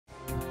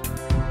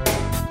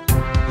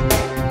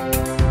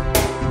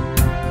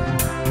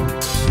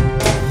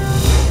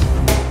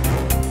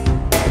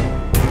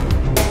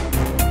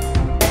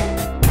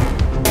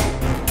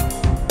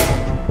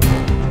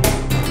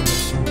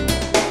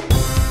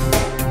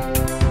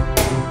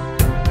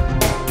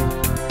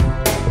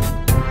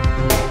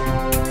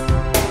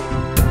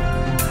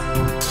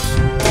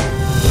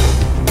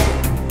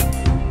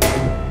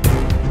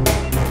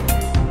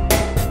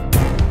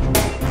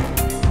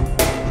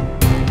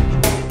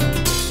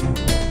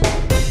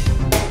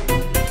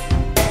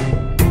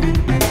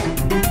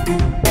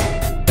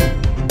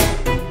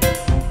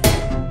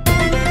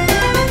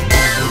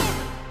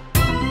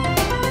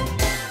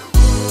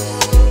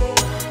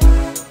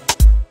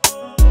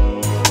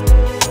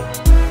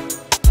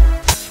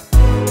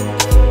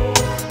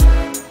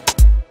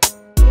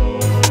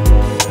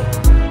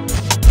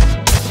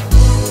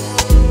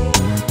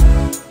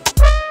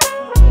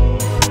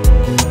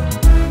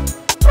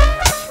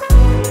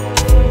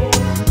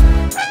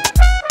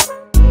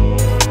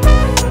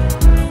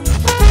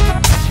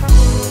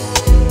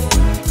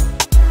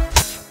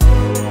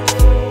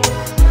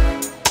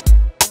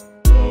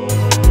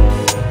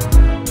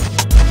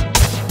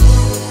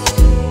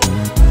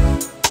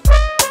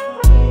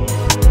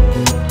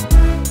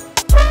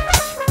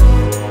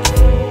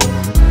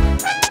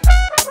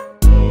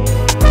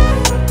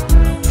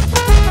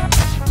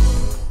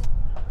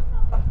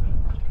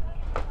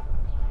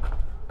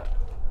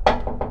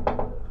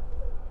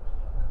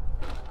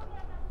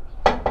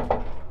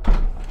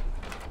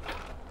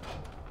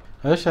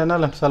እሺ እና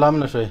ሰላም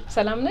ነሽ ወይ?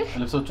 ሰላም ነሽ?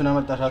 ልብሶቹን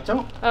ያመጣሻቸው?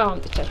 አዎ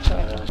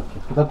አምጥቻቸዋለሁ።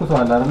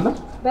 ተኩሰዋል አይደል?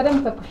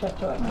 በደንብ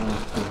ተኩሻቸዋለሁ።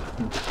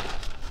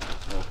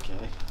 ኦኬ።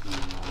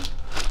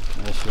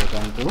 እሺ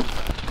በጣም ጥሩ።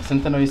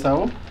 ስንት ነው ሂሳቡ?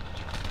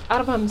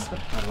 45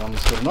 ብር።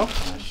 45 ብር ነው።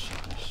 እሺ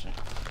እሺ።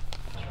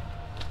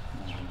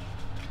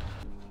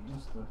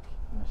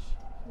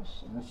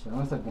 እሺ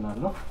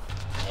አመሰግናለሁ።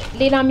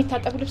 ሌላ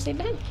የሚታጠብ ልብስ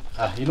የለህም?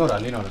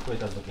 ይኖራል። ቆይ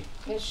ጠብቀኝ።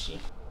 እሺ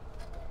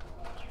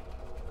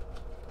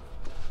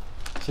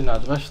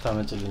ሲናጥባሽ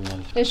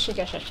ታመጭልኛለሽ? እሺ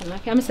ጋሻችና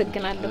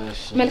አመሰግናለሁ።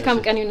 መልካም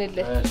ቀን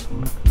ይሁንልህ።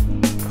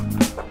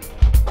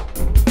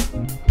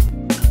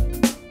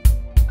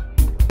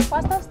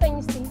 ፓስታ ስጠኝ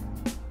እስቲ።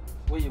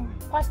 ወይም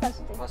ፓስታ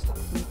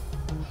ስጠኝ።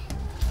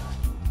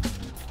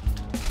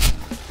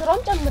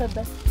 ሽሮም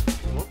ጨምርበት።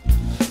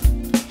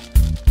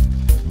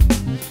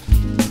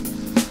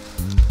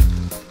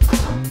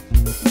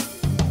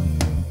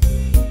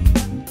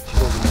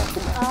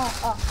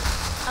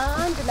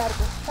 አንድ ላርጎ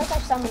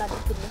ፈሳሽ ሳሙና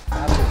አድርግልኝ።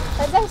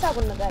 ከዛ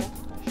ሂሳቡን ንገረኝ።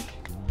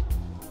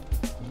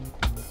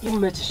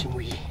 ይመችሽ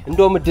ሙዬ።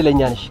 እንደውም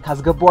እድለኛ ነሽ።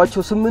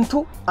 ካስገባዋቸው 8ቱ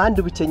አንድ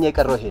ብቸኛ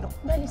የቀረው ይሄ ነው።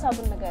 በል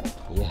ሂሳቡን ንገረኝ።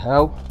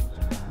 ይሄው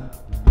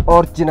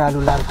ኦሪጂናሉ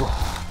ላርጎ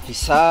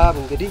ሂሳብ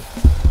እንግዲህ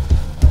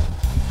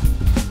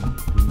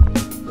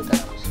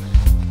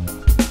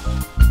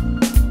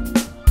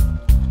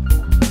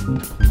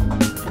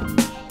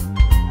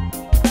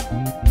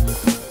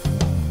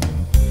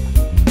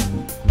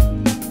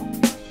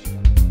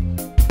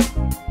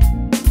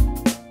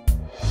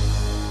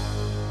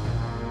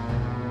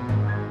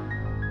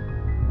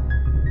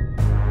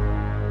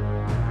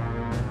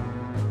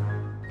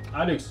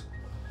አሌክስ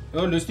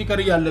ይሁን ስቲከር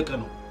ያለቀ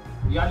ነው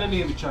ያለን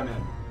ይሄ ብቻ ነው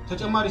ያለው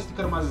ተጨማሪ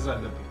ስቲከር ማዘዝ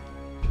አለብን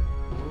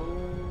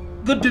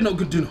ግድ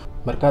ነው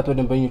መርካቶ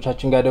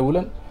ደንበኞቻችን ጋር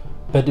ደውለን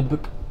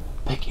በድብቅ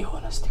በቂ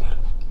የሆነ ስቲከር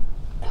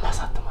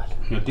እናሳትማለን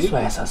እሱ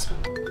አያሳስብም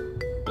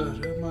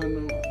ረማኑ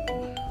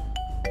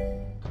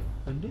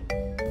እንዴ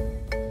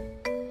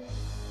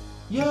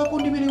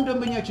የኮንዶሚኒየም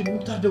ደንበኛችን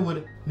ሙክታር ደወለ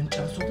ምን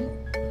ጨርሶት ነው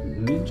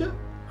እንጃ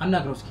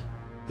አናግረው እስኪ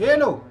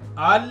ሄሎ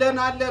አለን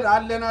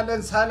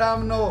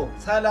ሰላም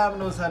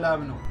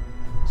ነው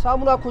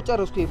ሳሙና እኮ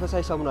ጨረስኩ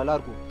የፈሳሽ ሳሙና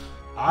ላርጎ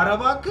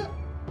አረባክ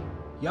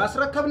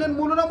ያስረከብነን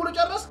ሙሉ ለሙሉ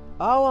ጨረስ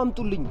አዎ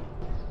አምጡልኝ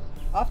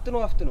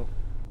አፍጥነው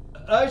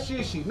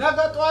እሺ ነገ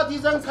ጧት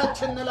ይዘን ከች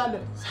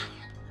እንላለን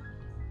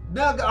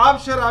ነገ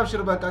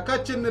አብሽር በቃ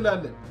ከች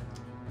እንላለን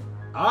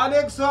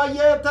አሌክስ ሆዬ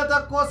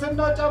ተተኮስና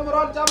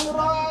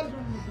ጨምሯል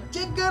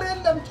ችግር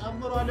የለም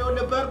ጨምሯል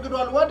ይኸውልህ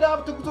በርግዷል ወደ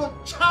ሀብት ጉዞ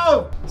ቻው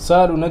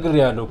ሳሉ ነግር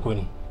ያለው እኮ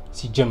እኔ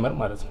ሲጀመር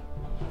ማለት ነው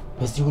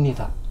በዚህ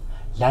ሁኔታ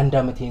ለአንድ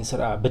አመት ይሄን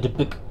ስራ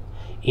በድብቅ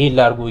ይሄን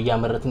ላርጎ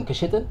እያመረትን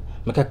ከሸጠን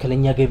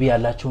መካከለኛ ገቢ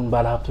ያላቸውን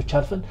ባለሀብቶች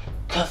አልፈን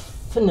ከፍ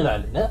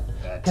እንላለን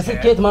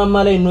ከስኬት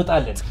ማማ ላይ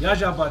እንወጣለን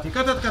ያዥ አባቴ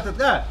ከተት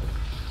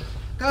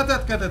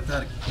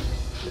ታርቂ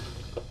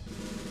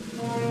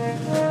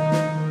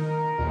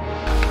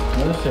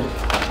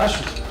እሺ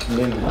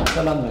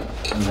ሰላም ነው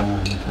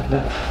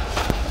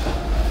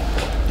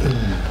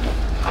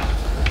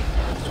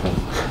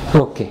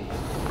ኦኬ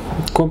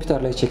ኮምፒውተር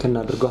ላይ ቼክ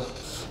እናድርገው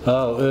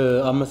አዎ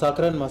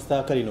አመሳክረን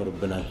ማስተካከል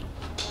ይኖርብናል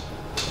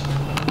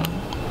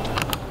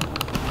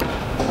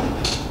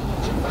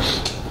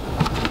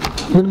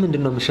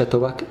ምንድነው የሚሸተው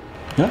ባክ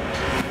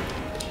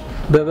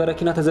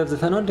በበረኪና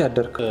ተዘፍዝፈ ነው እንዴ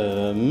ያደርክ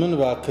ምን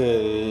ባክ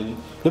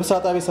ልብስ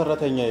አጣቢ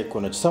ሰራተኛ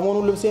ይኮነች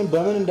ሰሞኑን ልብሴን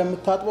በምን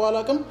እንደምታጥበው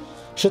አላቅም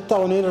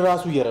ሽታው እኔን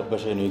ራሱ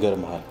እየረበሸኝ ነው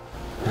ይገርምሃል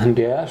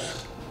እንዴያሽ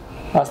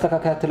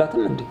አስተካካይ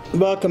አትላትም እንዴ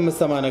ባክ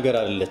መስማ ነገር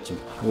አይደለችም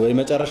ወይ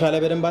መጨረሻ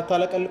ላይ በደንብ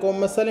አታለቀልቀው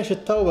መሰለኝ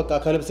ሽታው በቃ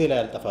ከልብሴ ላይ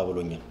አልጠፋ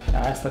ብሎኛል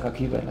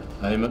አስተካካይ ይበላል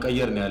አይ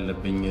መቀየር ነው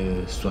ያለብኝ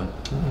እሷን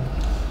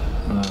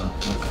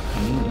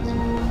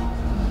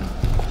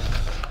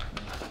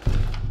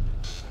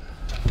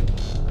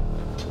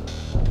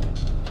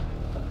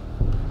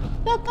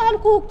በቃ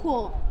አልኩ እኮ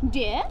እንዴ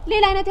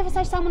ሌላ አይነት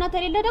የፈሳሽ ሳሙና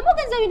ተሌለ ደግሞ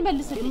ገንዘብን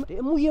መልስልኝ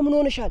ሙዬ ምን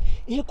ሆነሻል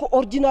ይሄ እኮ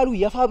ኦሪጂናሉ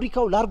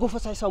የፋብሪካው ላርጎ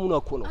ፈሳሽ ሳሙና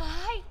እኮ ነው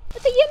አይ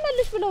እትዬ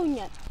መልሽ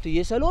ብለውኛል እትዬ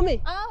ሰሎሜ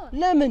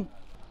ለምን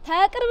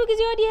ከቅርብ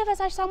ጊዜ ወዲህ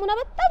የፈሳሽ ሳሙና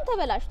በጣም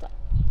ተበላሽቷል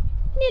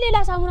እኔ ሌላ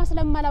ሳሙና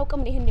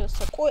ስለማላውቅም ነው ይሄን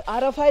የወሰድኩት ቆይ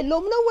አረፋ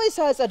የለውም ነው ወይስ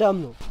አያጸዳም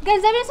ነው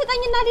ገንዘቤን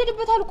ስጠኝና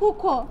ልሄድበት አልኩ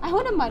እኮ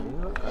አይሆንም አሉ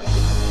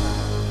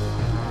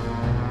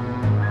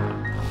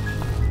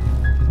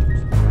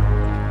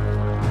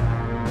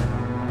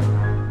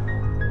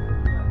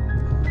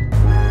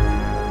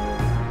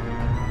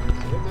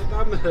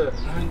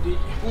አንዲ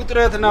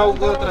ውጥረት ነው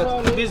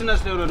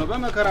ቢዝነስ ነው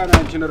በመከራ ነው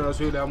አንቺን ራሱ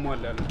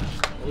ያሟላል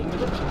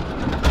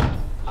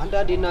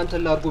አንዳንዴ እናንተ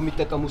ላርጎ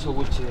የሚጠቀሙ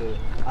ሰዎች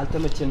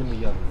አልተመቸንም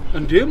ይያሉ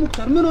እንዴ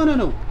ሙክታር ምን ሆነ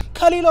ነው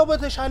ከሌላው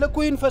በተሻለ እኮ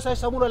ይሄን ፈሳሽ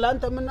ሳሙና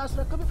ላንተ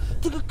የምናስረክብ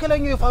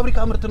ትክክለኛው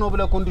የፋብሪካ ምርት ነው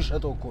ብለህ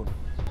እንዲሸጠው እኮ ነው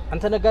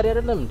አንተ ነጋዴ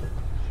አይደለም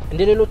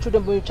እንደ ሌሎቹ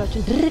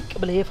ደንበኞቻችን ድርቅ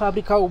ብለህ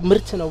የፋብሪካው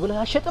ምርት ነው ብለህ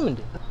አሸጥም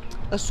እንዴ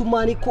እሱማ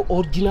እኔ እኮ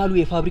ኦሪጂናሉ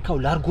የፋብሪካው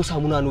ላርጎ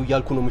ሳሙና ነው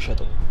እያልኩ ነው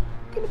የምሸጠው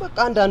ግን በቃ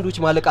አንዳንዶች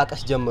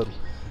ማለቃቀስ ጀመሩ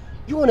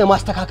የሆነ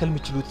ማስተካከል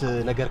የሚችሉት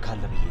ነገር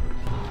ካለ ብዬ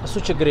እሱ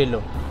ችግር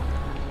የለውም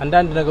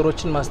አንዳንድ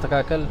ነገሮችን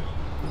ማስተካከል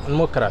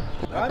እንሞክራለን።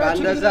 በቃ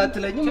እንደዛ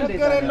አትለኝም እንዴ?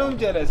 ችግር የለውም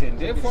ጀለሴ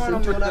እንዴ ፏን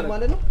ይሆናል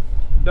ማለት ነው።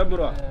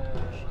 ደምሯ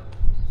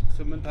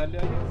 8 አለ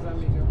ያለ እዛም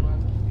ይገባል።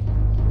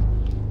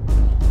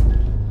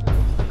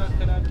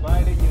 ተካከላል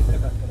ባይለኝ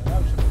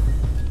ተካከላል።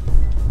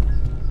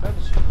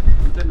 አብሽር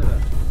እንትን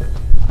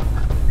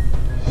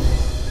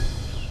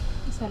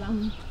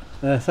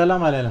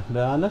ሰላም አለለም።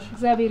 ደህና ነሽ?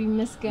 እግዚአብሔር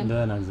ይመስገን።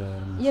 ደህና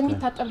እግዚአብሔር ይመስገን።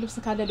 የሚታጠብ ልብስ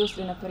ካለ ልወስድ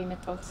ነበር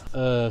የመጣሁት።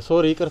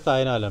 ሶሪ ይቅርታ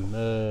አይናለም።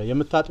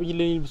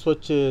 የምታጥብልኝ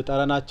ልብሶች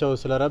ጠረናቸው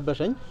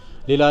ስለረበሸኝ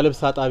ሌላ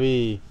ልብስ አጣቢ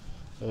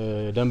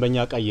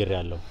ደንበኛ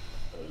ቀይሬያለሁ።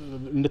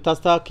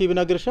 እንድታስተካክይ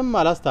ብነግርሽም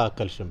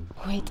አላስተካከልሽም።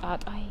 ወይ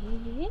ጣጣዬ!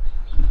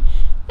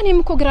 እኔም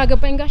እኮ ግራ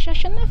ገባኝ ጋሽ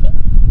አሸናፊ።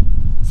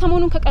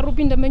 ሰሞኑን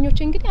ከቀሩብኝ ደንበኞች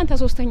እንግዲህ አንተ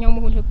ሶስተኛው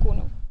መሆን እኮ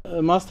ነው።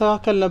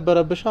 ማስተካከል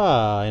ነበረብሻ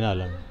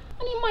አይናለም።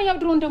 እኔማ ያው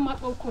ድሮ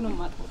እንደማጥበው እኮ ነው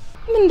የማጥበው።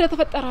 ምን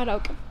እንደተፈጠረ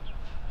አላውቅም።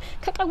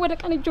 ከቀን ወደ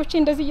ቀን እጆቼ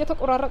እንደዚህ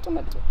እየተቆራረጡ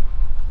መጡ።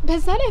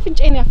 በዛ ላይ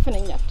አፍንጫዬን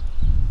ያፍነኛል።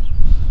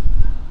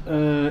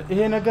 ይሄ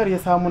ነገር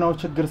የሳሙናው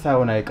ችግር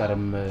ሳይሆን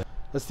አይቀርም።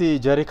 እስቲ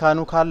ጀሪካኑ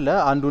ካለ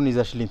አንዱን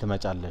ይዘሽልኝ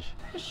ትመጫለሽ።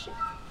 እሺ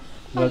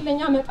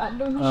አለኛ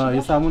እመጣለሁ።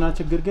 የሳሙና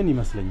ችግር ግን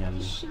ይመስለኛል።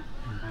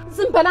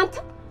 ዝም በል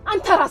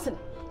አንተ ራስህ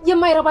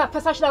የማይረባ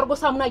ፈሳሽ ላርጎ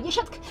ሳሙና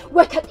እየሸጥክ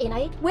ወይ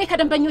ከጤናዬ ወይ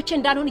ከደንበኞቼ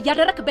እንዳልሆን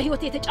እያደረክ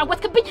በህይወቴ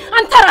የተጫወትክብኝ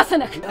አንተ ራስህ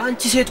ነህ።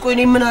 አንቺ ሴት ቆይ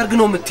እኔ ምን አርግ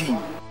ነው የምትይኝ?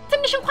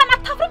 ትንሽ እንኳን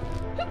አታፍርም?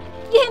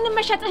 ይሄንን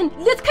መሸጥህን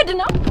ልትክድ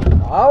ነው?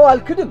 አዎ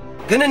አልክድም።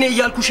 ግን እኔ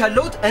እያልኩሽ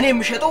ያለሁት እኔ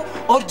የምሸጠው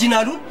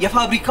ኦሪጂናሉን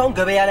የፋብሪካውን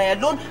ገበያ ላይ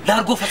ያለውን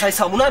ላርጎ ፈሳሽ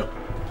ሳሙና ነው።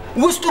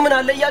 ውስጡ ምን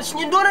አለ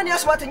እያልሽኝ እንደሆነ እኔ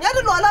አስማተኛ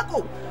አይደለሁ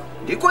አላውቀውም።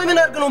 ቆይ ምን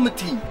አርግ ነው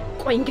የምትይኝ?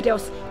 ቆይ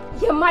እንግዲያውስ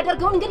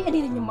የማደርገውን እንግዲህ እኔ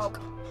ነኝ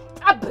የማውቀው።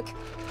 ጠብቅ።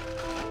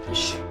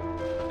 እሺ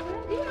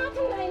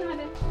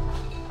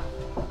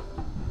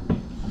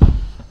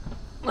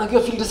ነገ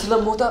ፊልድ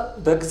ስለምወጣ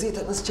በጊዜ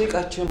ተነስቼ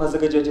እቃቸውን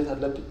ማዘጋጀት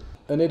አለብኝ።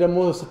 እኔ ደግሞ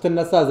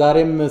ስትነሳ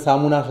ዛሬም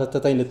ሳሙና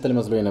ሸተተኝ ልትል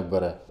መስሎኝ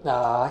ነበር።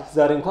 አይ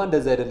ዛሬ እንኳን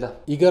እንደዛ አይደለም።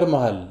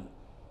 ይገርምሃል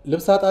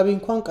ልብስ አጣቢ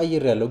እንኳን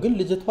ቀይሬያለሁ፣ ግን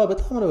ልጅቷ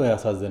በጣም ነው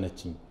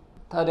ያሳዘነችኝ።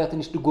 ታዲያ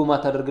ትንሽ ድጎማ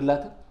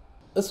ታደርግላት?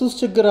 እሱስ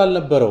ችግር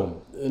አልነበረውም።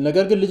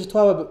 ነገር ግን ልጅቷ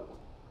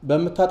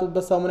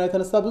በመታጠብበት ሳሙና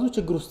የተነሳ ብዙ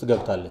ችግር ውስጥ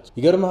ገብታለች።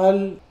 ይገርምሃል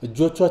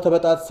እጆቿ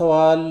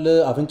ተበጣጥሰዋል፣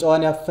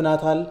 አፍንጫዋን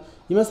ያፍናታል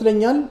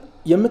ይመስለኛል።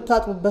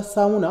 የምታጥብበት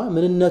ሳሙና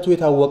ምንነቱ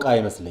የታወቀ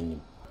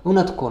አይመስለኝም።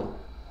 እውነት እኮ ነው።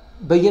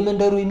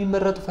 በየመንደሩ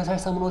የሚመረጡ ፈሳሽ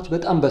ሳሙናዎች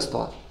በጣም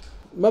በዝተዋል።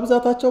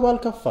 መብዛታቸው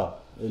ባልከፋ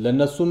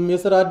ለነሱም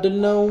የሥራ እድል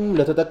ነው፣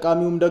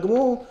 ለተጠቃሚውም ደግሞ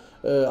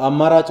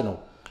አማራጭ ነው።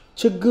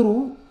 ችግሩ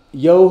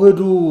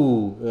የውህዱ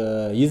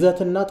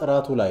ይዘትና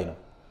ጥራቱ ላይ ነው።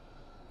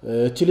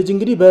 እቺ ልጅ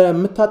እንግዲህ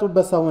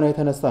በመታጠብበት ሳሙና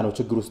የተነሳ ነው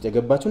ችግር ውስጥ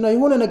የገባችውና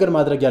የሆነ ነገር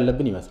ማድረግ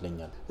ያለብን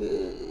ይመስለኛል።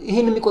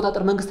 ይሄን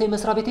የሚቆጣጠር መንግስታዊ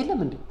መስሪያ ቤት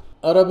የለም እንዴ?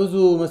 አረ ብዙ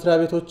መስሪያ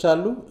ቤቶች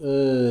አሉ።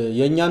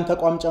 የኛን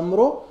ተቋም ጨምሮ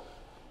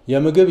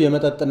የምግብ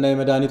የመጠጥና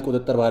የመድኃኒት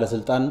ቁጥጥር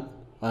ባለስልጣን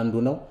አንዱ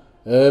ነው።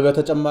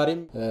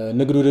 በተጨማሪም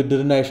ንግድ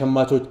ውድድርና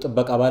የሸማቾች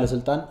ጥበቃ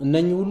ባለስልጣን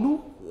እነኚህ ሁሉ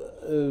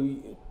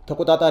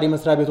ተቆጣጣሪ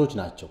መስሪያ ቤቶች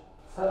ናቸው።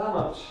 ሰላም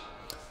አብሽ።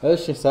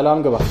 እሺ ሰላም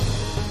ግባ።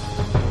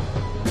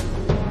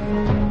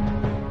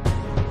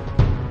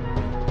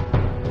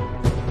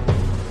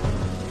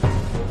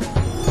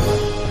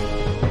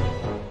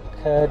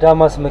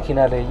 ከዳማስ መኪና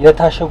ላይ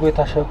የታሸጉ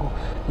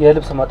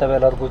የልብስ ማጠቢያ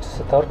ላርጎች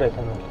ስታወርድ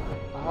አይተናል።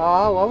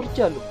 አዎ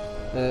አውርጃለሁ።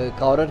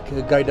 ካወረድክ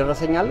ህጋዊ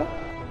ደረሰኛል?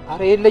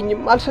 አረ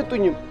የለኝም፣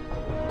 አልሰጡኝም።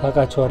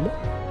 ታውቃቸዋለህ?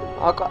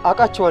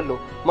 አውቃቸዋለሁ።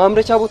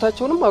 ማምረቻ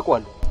ቦታቸውንም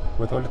አውቀዋለሁ።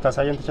 ቦታውን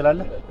ልታሳየን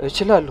ትችላለህ?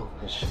 እችላለሁ።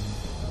 እሺ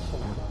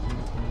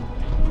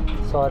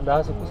ሰው አለ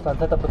ሀስብ ውስጥ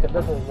አንተ ጠብቅለት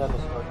ያለው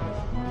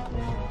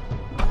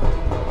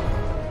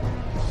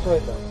ሰው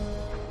የለም።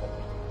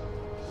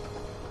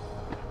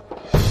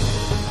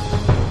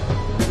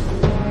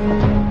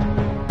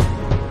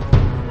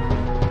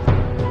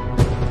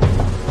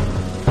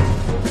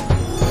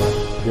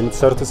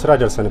 የምትሰሩት ስራ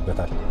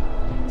ደርሰንበታል።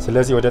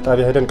 ስለዚህ ወደ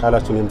ጣቢያ ሄደን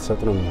ቃላችሁን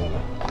የምትሰጡ ነው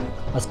የሚሆነው።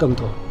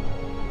 አስቀምጦ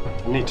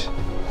እንሂድ።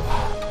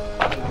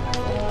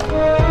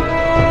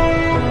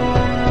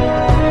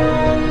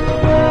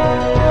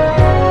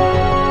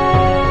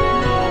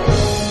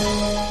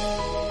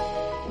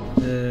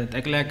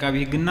 ጠቅላይ አቃቢ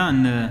ህግና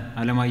እነ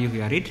አለማየሁ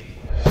ያሬድ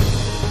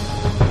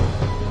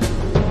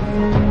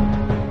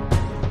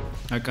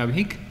አቃቢ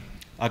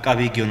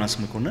ህግ ዮናስ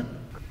መኮንን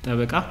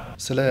ጠበቃ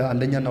ስለ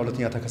አንደኛና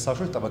ሁለተኛ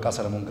ተከሳሾች ጠበቃ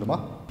ሰለሞን ግርማ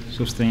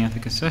ሶስተኛ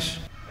ተከሳሽ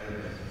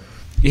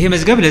ይሄ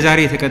መዝገብ ለዛሬ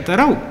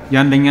የተቀጠረው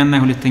የአንደኛና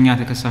የሁለተኛ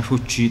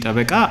ተከሳሾች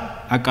ጠበቃ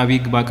አቃቢ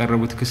ህግ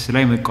ባቀረቡት ክስ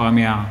ላይ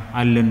መቃወሚያ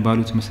አለን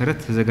ባሉት መሰረት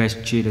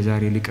ተዘጋጅቼ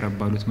ለዛሬ ሊቀርብ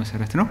ባሉት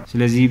መሰረት ነው።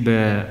 ስለዚህ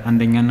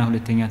በአንደኛና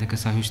ሁለተኛ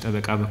ተከሳሾች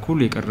ጠበቃ በኩል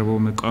የቀረበው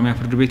መቃወሚያ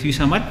ፍርድ ቤቱ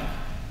ይሰማል።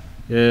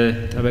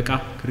 ጠበቃ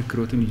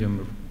ክርክሮቱን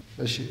ይጀምሩ።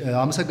 እሺ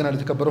አመሰግናለሁ።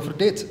 የተከበረው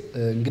ፍርድ ቤት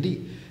እንግዲህ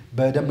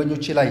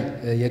በደንበኞቼ ላይ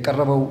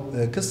የቀረበው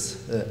ክስ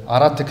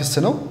 4 ክስ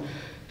ነው።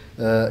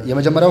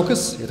 የመጀመሪያው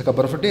ክስ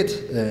የተከበረው ፍርድ ቤት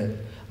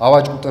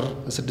አዋጅ ቁጥር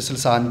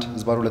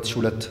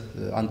 661/2002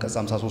 አንቀጽ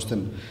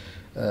 53ን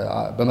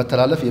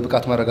በመተላለፍ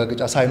የብቃት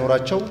ማረጋገጫ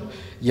ሳይኖራቸው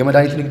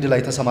የመድኃኒት ንግድ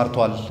ላይ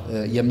ተሰማርተዋል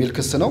የሚል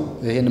ክስ ነው።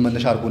 ይሄን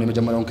መነሻ አድርጎ ነው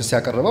የመጀመሪያውን ክስ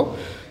ያቀረበው።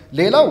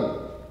 ሌላው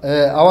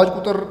አዋጅ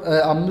ቁጥር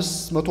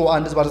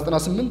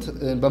 501/98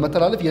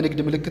 በመተላለፍ የንግድ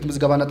ምልክት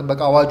ምዝገባና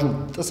ጥበቃ አዋጁን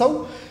ጥሰው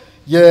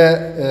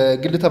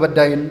የግል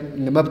ተበዳይን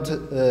መብት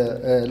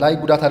ላይ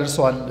ጉዳት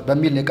አድርሰዋል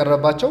በሚል ነው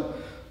የቀረበባቸው።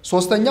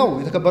 ሶስተኛው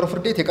የተከበረው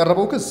ፍርድ ቤት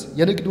የቀረበው ክስ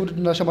የንግድ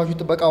ውድድርና ሸማቾች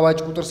ጥበቃ አዋጅ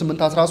ቁጥር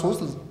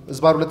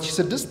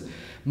 813/2006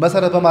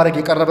 መሰረት በማድረግ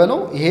የቀረበ ነው።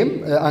 ይሄም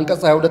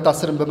አንቀጽ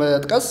 22(10)ን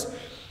በመጥቀስ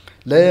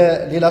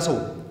ለሌላ ሰው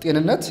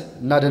ጤንነት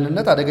እና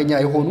ደህንነት አደገኛ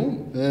የሆኑ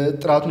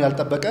ጥራቱን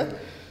ያልጠበቀ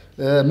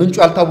ምንጩ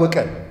ያልታወቀ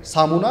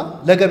ሳሙና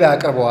ለገበያ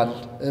አቅርበዋል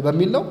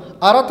በሚል ነው።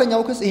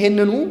 አራተኛው ክስ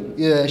ይሄንኑ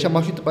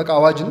የሸማቾች ጥበቃ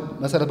አዋጅን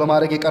መሰረት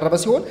በማድረግ የቀረበ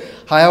ሲሆን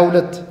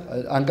 22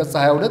 አንቀጽ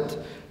 22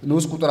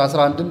 ንዑስ ቁጥር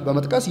 11ን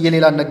በመጥቀስ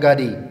የሌላ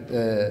ነጋዴ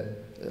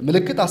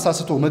ምልክት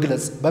አሳስቶ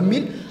መግለጽ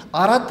በሚል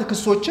 4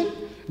 ክሶችን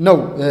ነው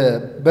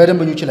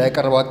በደንበኞች ላይ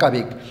ያቀረበው አቃቤ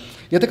ሕግ።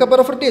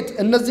 የተከበረው ፍርድ ቤት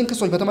እነዚህን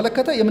ክሶች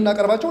በተመለከተ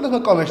የምናቀርባቸው 2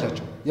 መቃወሚያዎች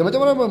ናቸው።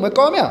 የመጀመሪያው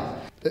መቃወሚያ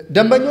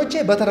ደንበኞቼ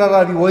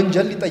በተደራራቢ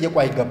ወንጀል ሊጠየቁ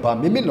አይገባም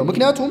የሚል ነው።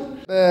 ምክንያቱም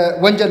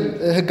በወንጀል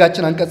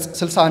ሕጋችን አንቀጽ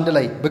 61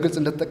 ላይ በግልጽ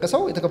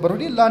እንደተጠቀሰው የተከበረው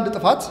ፍርድ ቤት ለአንድ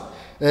ጥፋት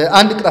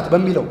አንድ ቅጣት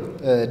በሚለው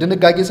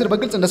ድንጋጌ ስር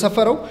በግልጽ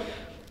እንደሰፈረው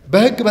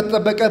በሕግ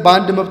በተጠበቀ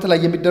በአንድ መብት ላይ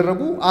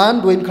የሚደረጉ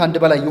አንድ ወይም ከአንድ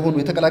በላይ የሆኑ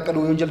የተቀላቀሉ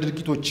የወንጀል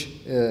ድርጊቶች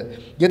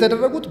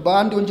የተደረጉት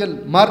በአንድ ወንጀል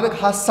ማድረግ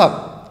ሐሳብ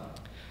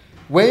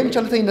ወይም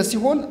ቸልተኝነት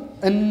ሲሆን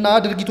እና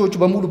ድርጊቶቹ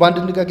በሙሉ በአንድ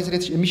ድንጋጌ ስር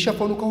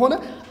የሚሸፈኑ ከሆነ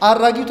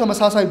አራጊው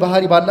ተመሳሳይ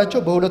ባህሪ ባላቸው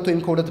በሁለት ወይም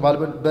ከሁለት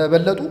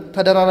በበለጡ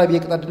ተደራራቢ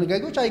የቅጣት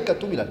ድንጋጌዎች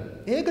አይቀጡም ይላል።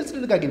 ይሄ ግልጽ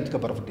ድንጋጌ ነው።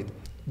 የተከበረው ፍርድ ቤት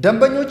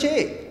ደንበኞቼ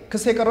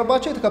ክስ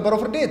የቀረባቸው የተከበረው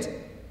ፍርድ ቤት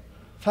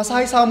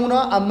ፈሳሽ ሳሙና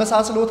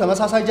አመሳስለው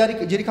ተመሳሳይ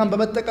ጀሪካን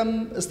በመጠቀም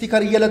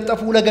ስቲከር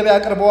እየለጠፉ ለገበያ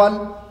አቅርበዋል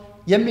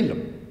የሚል ነው።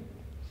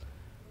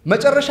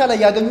 መጨረሻ ላይ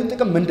ያገኙት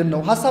ጥቅም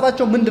ምንድነው?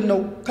 ሐሳባቸው ምንድነው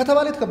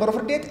ከተባለ የተከበረው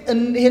ፍርድ ቤት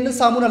ይሄንን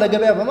ሳሙና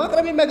ለገበያ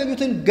በማቅረብ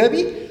የሚያገኙትን ገቢ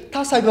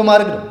ታሳቢ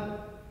በማድረግ ነው።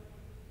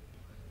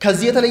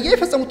 ከዚህ የተለየ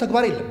የፈጸሙት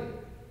ተግባር የለም፣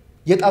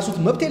 የጣሱት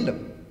መብት የለም።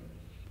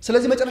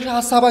 ስለዚህ መጨረሻ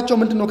ሐሳባቸው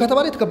ምንድነው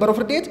ከተባለ የተከበረው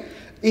ፍርድ ቤት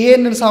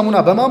ይሄንን ሳሙና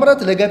በማምረት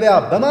ለገበያ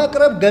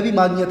በማቅረብ ገቢ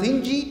ማግኘት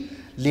እንጂ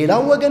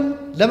ሌላው ወገን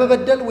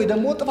ለመበደል ወይ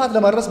ደግሞ ጥፋት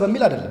ለማድረስ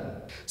በሚል አይደለም።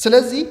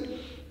 ስለዚህ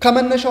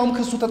ከመነሻውም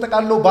ክሱ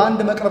ተጠቃለው በአንድ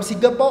መቅረብ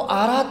ሲገባው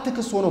 4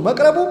 ክስ ሆኖ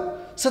መቅረቡ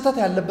ስህተት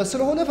ያለበት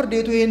ስለሆነ ፍርድ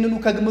ቤቱ ይሄንኑ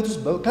ከግምት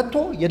ውስጥ ከቶ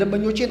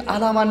የደንበኞችን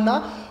ዓላማና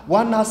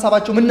ዋና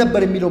ሐሳባቸው ምን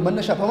ነበር የሚለው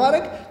መነሻ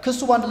በማድረግ ክሱ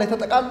በአንድ ላይ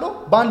ተጠቃሎ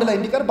በአንድ ላይ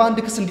እንዲቀርብ በአንድ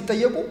ክስ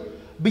እንዲጠየቁ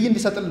ብይን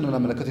እንዲሰጥልን ነው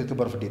የምናመለክተው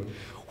የተከበረው ፍርድ ቤት።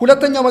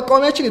 ሁለተኛው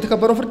መቃወሚያችን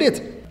የተከበረው ፍርድ ቤት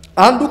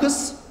አንዱ ክስ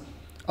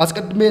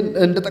አስቀድሜ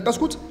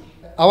እንደጠቀስኩት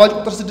አዋጅ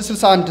ቁጥር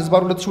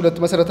 661/2002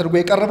 መሰረት አድርጎ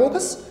የቀረበው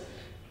ክስ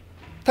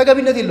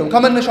ተገቢነት የለውም፣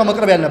 ከመነሻው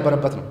መቅረብ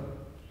ያልነበረበት ነው።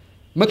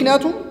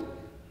 ምክንያቱም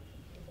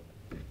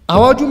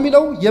አዋጁ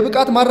የሚለው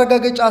የብቃት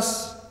ማረጋገጫስ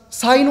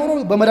ሳይኖረው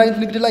በመድኃኒት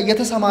ንግድ ላይ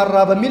የተሰማራ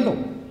በሚል ነው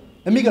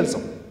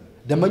የሚገልጸው።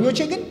 ደንበኞቼ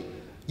ግን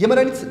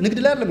የመድኃኒት ንግድ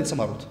ላይ አይደለም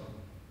የተሰማሩት።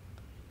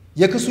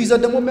 የክሱ ይዘት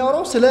ደግሞ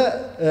የሚያወራው ስለ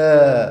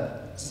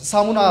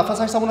ሳሙና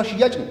ፈሳሽ ሳሙና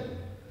ሽያጭ ነው።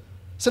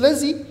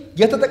 ስለዚህ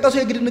የተጠቀሰው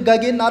የግድ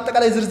ድንጋጌና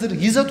አጠቃላይ ዝርዝር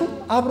ይዘቱ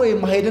አብሮ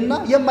የማይሄድና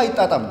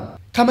የማይጣጣም ነው።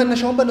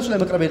 ከመነሻውም በእነሱ ላይ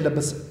መቅረብ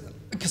የለበት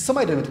ክስም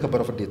አይደለም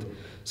የተከበረው ፍርድ ቤት።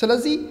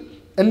 ስለዚህ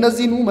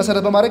እነዚህኑ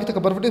መሰረት በማድረግ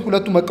የተከበረው ፍርድ ቤት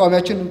ሁለቱ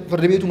መቃወሚያችን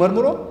ፍርድ ቤቱ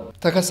መርምሮ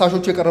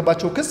ተከሳሾቹ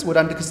የቀረባቸው ክስ ወደ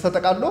አንድ ክስ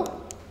ተጠቃሎ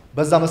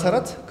በዛ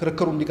መሰረት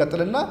ክርክሩ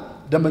እንዲቀጥልና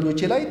ደንበኞቼ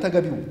ላይ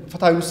ተገቢው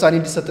ፍትሃዊ ውሳኔ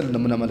እንዲሰጥልን ነው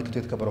የምናመለክተው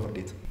የተከበረው ፍርድ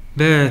ቤት።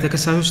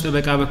 በተከሳሾች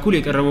ጠበቃ በኩል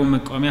የቀረበው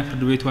መቃወሚያ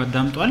ፍርድ ቤቱ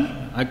አዳምጧል።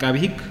 አቃቢ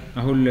ሕግ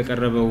አሁን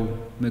ለቀረበው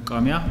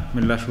መቃወሚያ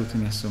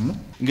ምላሾትን ያሰሙ።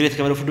 እንግዲህ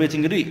የተከበረው ፍርድ ቤት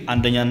እንግዲህ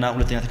አንደኛና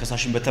ሁለተኛ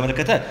ተከሳሽን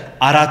በተመለከተ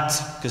 4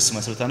 ክስ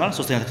መስርተናል።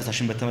 ሶስተኛ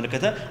ተከሳሽን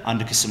በተመለከተ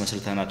 1 ክስ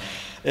መስርተናል።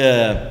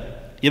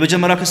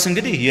 የመጀመሪያው ክስ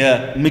እንግዲህ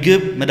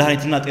የምግብ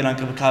መድኃኒትና ጤና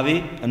እንክብካቤ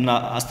እና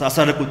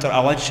አስተዳደር ቁጥጥር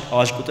አዋጅ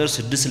ቁጥር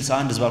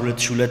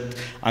 661/2002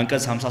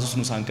 አንቀጽ 53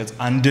 ንዑስ አንቀጽ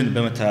 1ን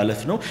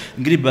በመተላለፍ ነው።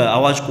 እንግዲህ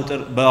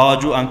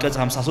በአዋጁ አንቀጽ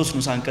 53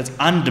 ንዑስ አንቀጽ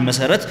 1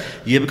 መሰረት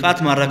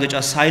የብቃት ማረጋገጫ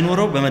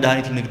ሳይኖረው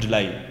በመድኃኒት ንግድ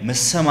ላይ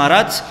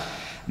መሰማራት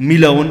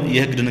ሚለውን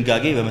የህግ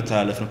ድንጋጌ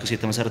በመተላለፍ ነው ክስ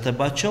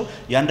የተመሰረተባቸው።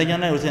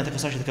 የአንደኛና የሁለተኛ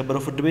ተከሳሽ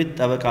የተከበረው ፍርድ ቤት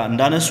ጠበቃ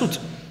እንዳነሱት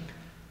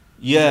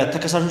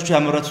የተከሳሾቹ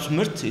ያመረቱት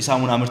ምርት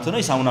የሳሙና ምርት ነው።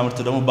 የሳሙና ምርት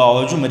ደግሞ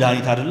በአዋጁ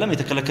መድኃኒት አይደለም።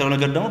 የተከለከለው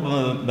ነገር ደግሞ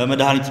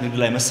በመድኃኒት ንግድ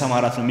ላይ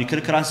መሰማራት ነው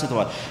የሚከለክል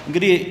አንስተዋል።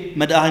 እንግዲህ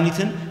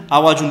መድኃኒትን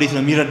አዋጁ እንዴት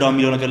ነው የሚረዳው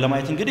የሚለው ነገር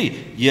ለማየት እንግዲህ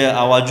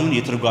የአዋጁን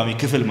የትርጓሜ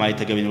ክፍል ማየት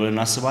ተገቢ ነው ብለን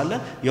እናስባለን።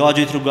 የአዋጁ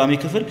የትርጓሜ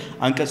ክፍል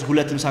አንቀጽ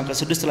 2 ንዑስ አንቀጽ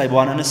 6 ላይ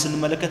በዋናነት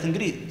ስንመለከት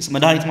እንግዲህ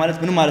መድኃኒት ማለት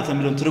ምን ማለት ነው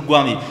የሚለውን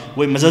ትርጓሜ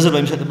ወይም መዘርዘር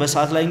በሚሰጥበት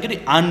ሰዓት ላይ እንግዲህ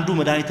አንዱ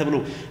መድኃኒት ተብሎ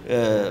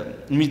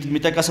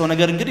የሚጠቀሰው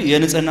ነገር እንግዲህ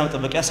የንጽህና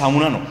መጠበቂያ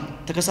ሳሙና ነው።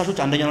 ተከሳሾች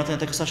አንደኛና ሁለተኛ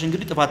ተከሳሽ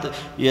እንግዲህ ጥፋት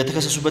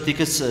የተከሰሱበት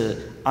የክስ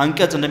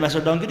አንቀጽ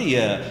እንደሚያስረዳው እንግዲህ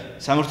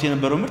የሳምርቱ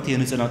የነበረው ምርት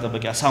የንጽህና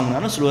መጠበቂያ ሳሙና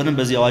ነው። ስለሆነም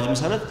በዚህ አዋጅ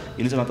መሰረት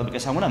የንጽህና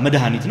መጠበቂያ ሳሙና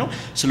መድኃኒት ነው።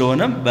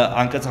 ስለሆነም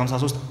በአንቀጽ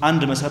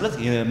 53(1) መሰረት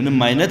ምንም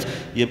አይነት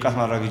የብቃት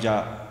ማረጋገጫ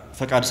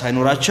ፈቃድ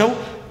ሳይኖራቸው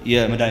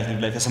የመድኃኒት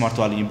ንግድ ላይ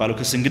ተሰማርተዋል የሚባለው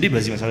ክስ እንግዲህ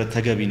በዚህ መሰረት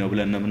ተገቢ ነው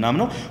ብለን ነው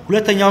የምናምነው።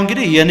 ሁለተኛው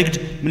እንግዲህ የንግድ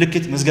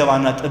ምልክት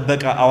ምዝገባና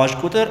ጥበቃ አዋጅ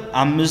ቁጥር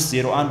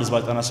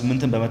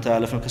 501/98ን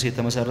በመተላለፍ ነው ክስ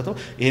የተመሰረተው።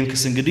 ይሄም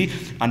ክስ እንግዲህ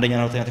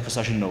አንደኛና ሁለተኛ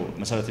ተከሳሽን ነው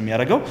መሰረት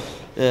የሚያደርገው።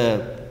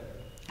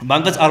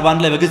 በአንቀጽ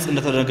 41 ላይ በግልጽ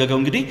እንደተደነገገው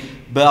እንግዲህ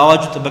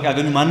በአዋጁ ጥበቃ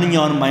ያገኙ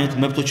ማንኛውንም አይነት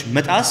መብቶች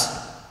መጣስ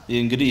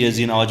እንግዲህ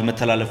የዚህን አዋጅ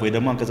መተላለፍ ወይ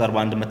ደግሞ አንቀጽ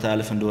 41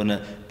 መተላለፍ እንደሆነ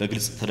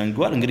በግልጽ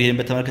ተደንግጓል። እንግዲህ ይሄን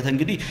በተመለከተ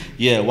እንግዲህ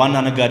የዋና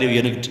ነጋዴው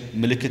የንግድ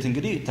ምልክት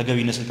እንግዲህ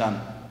ተገቢነት ስልጣን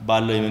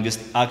ባለው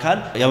የመንግስት አካል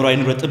የአእምሯዊ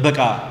ንብረት ጥበቃ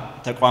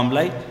ተቋም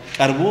ላይ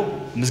ቀርቦ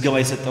ምዝገባ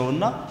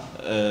የሰጠውና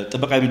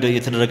ጥበቃ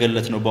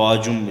የተደረገለት ነው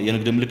በአዋጁም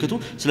የንግድ ምልክቱ።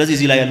 ስለዚህ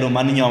እዚህ ላይ ያለው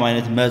ማንኛውም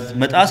አይነት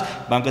መጣስ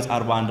በአንቀጽ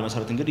 41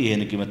 መሰረት እንግዲህ ይሄ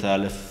ንግድ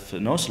መተላለፍ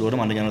ነው።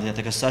 ስለሆነም አንደኛና ሁለተኛ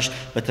ተከሳሽ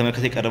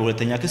በተመለከተ የቀረበው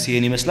ሁለተኛ ክስ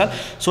ይሄን ይመስላል።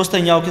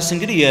 ሶስተኛው ክስ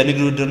እንግዲህ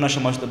የንግድ ውድድርና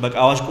ሸማቾች ጥበቃ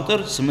አዋጅ ቁጥር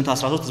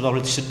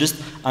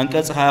 813/2006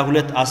 አንቀጽ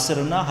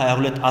 2210 እና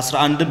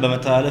 2211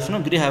 በመተላለፍ ነው።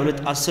 እንግዲህ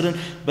 2210ን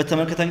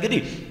በተመለከተ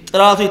እንግዲህ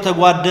ጥራቱ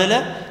የተጓደለ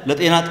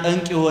ለጤና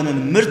ጠንቅ የሆነን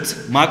ምርት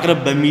ማቅረብ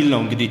በሚል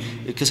ነው እንግዲህ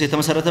ክስ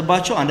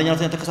የተመሰረተባቸው። አንደኛና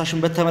ሁለተኛ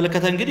ተከሳሽን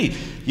በተመለከተ እንግዲህ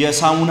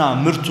የሳሙና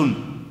ምርቱን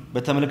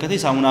በተመለከተ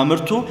የሳሙና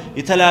ምርቱ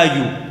የተለያዩ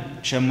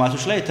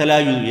ሸማቾች ላይ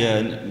የተለያዩ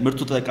የምርቱ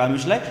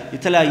ተጠቃሚዎች ላይ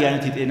የተለያየ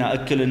አይነት የጤና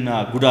እክልና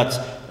ጉዳት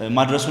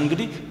ማድረሱን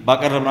እንግዲህ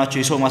ባቀረብናቸው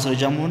የሰው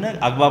ማስረጃም ሆነ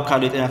አግባብ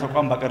ካለው የጤና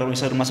ተቋም ባቀረብነው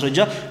የሰነድ ማስረጃ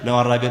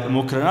ለማረጋገጥ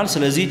ሞክረናል።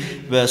 ስለዚህ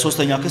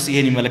በሶስተኛው ክስ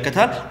ይሄን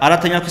ይመለከታል።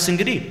 አራተኛው ክስ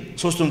እንግዲህ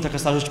ሶስቱም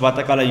ተከሳሾች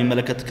በአጠቃላይ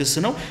የሚመለከት ክስ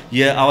ነው።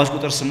 የአዋጅ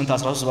ቁጥር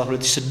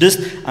 813/2006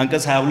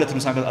 አንቀጽ 22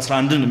 ንዑስ አንቀጽ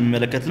 11ን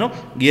የሚመለከት ነው።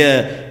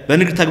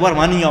 በንግድ ተግባር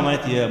ማንኛውም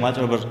አይነት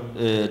የማጭበርበር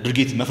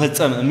ድርጊት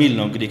መፈጸም የሚል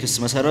ነው እንግዲህ ክስ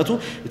መሰረቱ።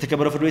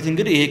 የተከበረው ፍርድ ቤት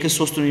እንግዲህ ይሄ ክስ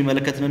ሶስቱን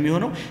የሚመለከት ነው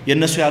የሚሆነው።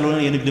 የነሱ ያልሆነ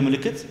የንግድ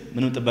ምልክት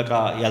ምንም ጥበቃ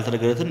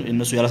ያልተደረገለትን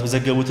የነሱ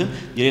ያላስመዘገቡትን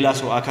የሌላ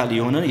ሰው አካል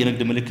የሆነ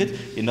የንግድ ምልክት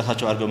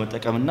የነሳቸው አድርገው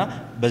መጠቀምና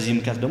በዚህ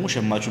ምክንያት ደግሞ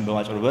ሸማቹን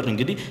በማጭበርበር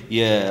እንግዲህ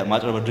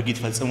የማጭበርበር ድርጊት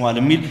ፈጽመዋል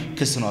የሚል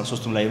ክስ ነው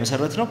ሶስቱም ላይ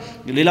መሰረት ነው።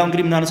 ሌላው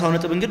እንግዲህ ምናነሳው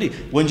ነጥብ እንግዲህ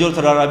ወንጀሉ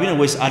ተደራራቢ ነው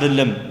ወይስ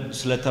አይደለም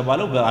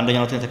ስለተባለው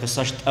በአንደኛው ሁለተኛ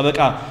ተከሳሽ ጠበቃ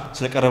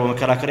ስለቀረበው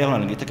መከራከሪያ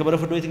ይሆናል። እንግዲህ የተከበረው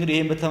ፍርድ ቤት እንግዲህ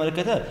ይሄን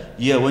በተመለከተ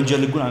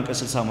የወንጀል ህጉን አንቀጽ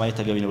 60 ማየት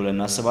ተገቢ ነው ብለን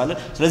እናስባለን።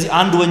 ስለዚህ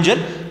አንድ ወንጀል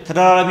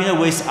ተደራራቢ ነው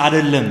ወይስ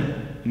አይደለም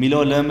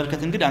የሚለውን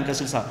ለመመልከት እንግዲህ አንቀጽ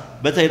 60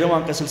 በተለይ ደግሞ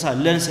አንቀጽ 60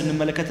 ለን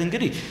ስንመለከት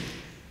እንግዲህ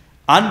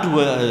አንድ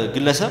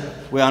ግለሰብ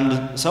ወይ አንድ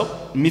ሰው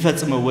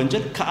የሚፈጽመው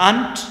ወንጀል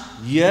ከአንድ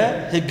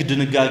የህግ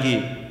ድንጋጌ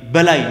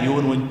በላይ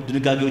የሆኑ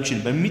ድንጋጌዎችን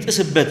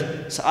በሚጥስበት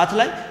ሰዓት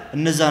ላይ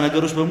እነዛ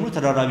ነገሮች በሙሉ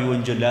ተደራራቢ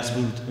ወንጀል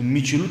ሊያስብሉት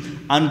የሚችሉት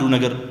አንዱ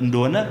ነገር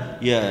እንደሆነ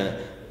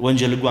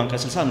የወንጀል ህጉ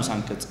አንቀጽ 60 ንዑስ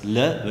አንቀጽ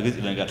ለ በግልጽ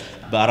ይነግራል።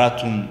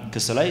 በአራቱም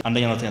ክስ ላይ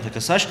አንደኛ ሁለተኛ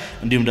ተከሳሽ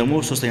እንዲሁም ደግሞ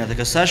ሶስተኛ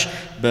ተከሳሽ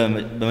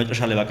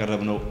በመጨረሻ ላይ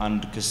ባቀረብነው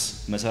አንድ ክስ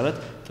መሰረት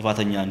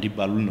ጥፋተኛ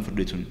እንዲባሉ ነው ፍርድ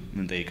ቤቱን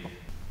ምን ጠይቀው።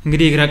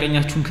 እንግዲህ የግራ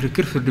ቀኛችሁን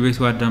ክርክር ፍርድ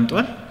ቤቱ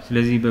አዳምጧል።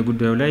 ስለዚህ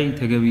በጉዳዩ ላይ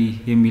ተገቢ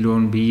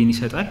የሚለውን ብይን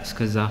ይሰጣል።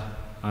 እስከዛ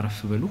አረፍ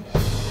በሉ።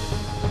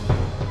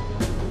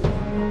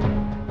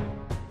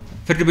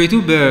 ፍርድ ቤቱ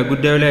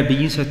በጉዳዩ ላይ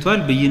ብይን ሰጥቷል።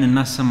 ብይን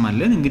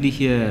እናሰማለን። እንግዲህ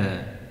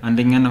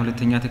የአንደኛና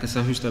ሁለተኛ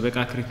ተከሳሾች ጠበቃ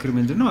ክርክር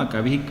ምንድነው?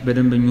 አቃቤ ህግ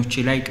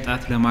በደንበኞቼ ላይ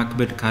ቅጣት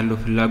ለማክበድ ካለው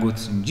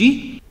ፍላጎት እንጂ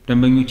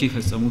ደንበኞቼ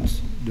የፈጸሙት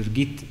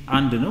ድርጊት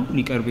አንድ ነው፣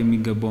 ሊቀርብ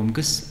የሚገባውም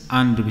ክስ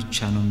አንድ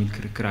ብቻ ነው የሚል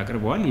ክርክር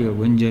አቅርበዋል።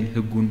 የወንጀል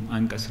ህጉን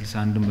አንቀጽ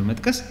 61ን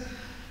በመጥቀስ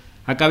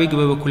አቃቤ ህግ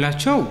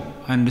በበኩላቸው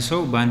አንድ ሰው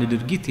በአንድ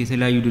ድርጊት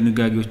የተለያዩ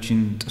ድንጋጌዎችን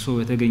ጥሶ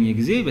በተገኘ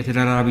ጊዜ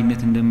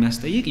በተደራራቢነት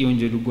እንደሚያስጠይቅ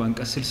የወንጀል ህጉ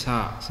አንቀጽ 60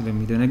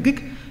 ስለሚደነግግ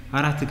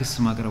አራት ክስ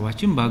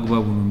ማቅረባችን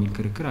በአግባቡ ነው የሚል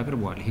ክርክር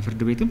አቅርበዋል። ይህ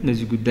ፍርድ ቤትም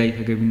ለዚህ ጉዳይ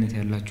ተገቢነት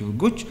ያላቸው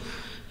ህጎች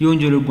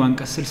የወንጀል ህጉ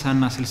አንቀጽ 60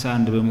 እና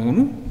 61 በመሆኑ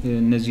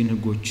እነዚህን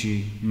ህጎች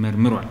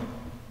መርምሯል።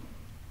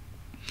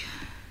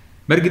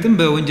 በእርግጥም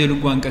በወንጀል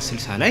ህጉ አንቀጽ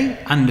 60 ላይ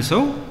አንድ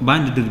ሰው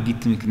በአንድ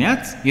ድርጊት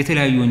ምክንያት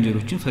የተለያዩ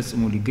ወንጀሎችን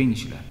ፈጽሞ ሊገኝ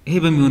ይችላል። ይሄ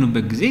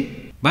በሚሆንበት ጊዜ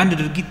በአንድ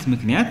ድርጊት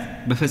ምክንያት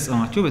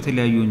በፈጸማቸው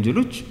በተለያዩ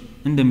ወንጀሎች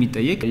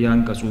እንደሚጠየቅ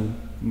የአንቀጹ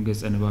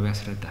ገጸ ንባብ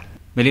ያስረዳል።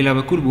 በሌላ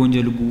በኩል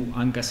በወንጀል ህጉ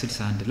አንቀጽ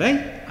 61 ላይ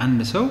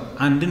አንድ ሰው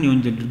አንድን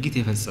የወንጀል ድርጊት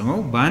የፈጸመው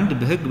በአንድ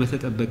በህግ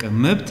በተጠበቀ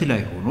መብት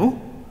ላይ ሆኖ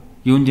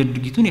የወንጀል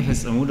ድርጊቱን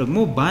የፈጸመው ደግሞ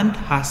በአንድ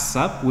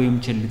ሐሳብ ወይም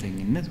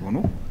ቸልተኝነት ሆኖ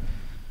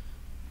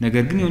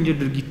ነገር ግን የወንጀል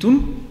ድርጊቱን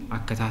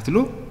አከታትሎ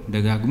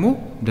ደጋግሞ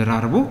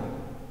ደራርቦ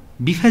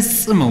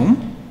ቢፈጽመውም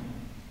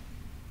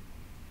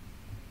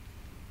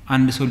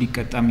አንድ ሰው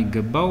ሊቀጣ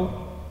የሚገባው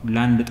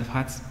ለአንድ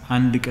ጥፋት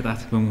አንድ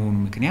ቅጣት በመሆኑ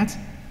ምክንያት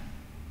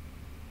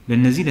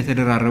ለነዚህ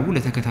ለተደራረቡ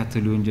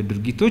ለተከታተሉ የወንጀል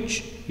ድርጊቶች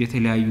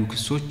የተለያዩ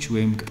ክሶች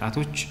ወይም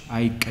ቅጣቶች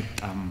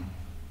አይቀጣም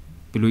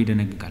ብሎ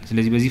ይደነግጋል።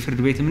 ስለዚህ በዚህ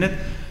ፍርድ ቤት እምነት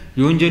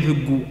የወንጀል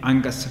ህጉ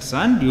አንቀጽ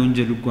 61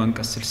 የወንጀል ህጉ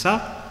አንቀጽ 60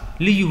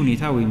 ልዩ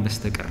ሁኔታ ወይም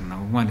በስተቀር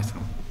ነው ማለት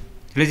ነው።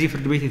 ስለዚህ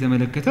ፍርድ ቤት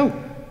የተመለከተው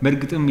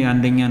በእርግጥም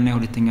የአንደኛና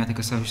የሁለተኛ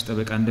ተከሳሾች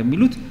ጠበቃ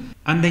እንደሚሉት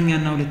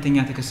አንደኛና ሁለተኛ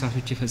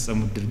ተከሳሾች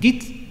የፈጸሙት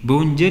ድርጊት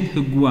በወንጀል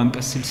ህጉ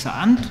አንቀጽ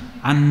 61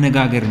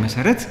 አነጋገር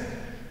መሰረት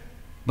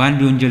በአንድ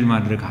የወንጀል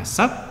ማድረግ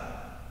ሐሳብ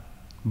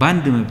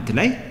በአንድ መብት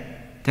ላይ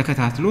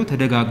ተከታትሎ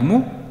ተደጋግሞ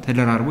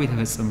ተደራርቦ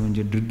የተፈጸመ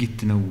ወንጀል ድርጊት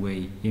ነው ወይ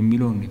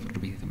የሚለውን ነው ፍርድ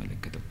ቤት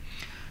የተመለከተው።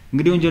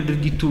 እንግዲህ ወንጀል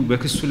ድርጊቱ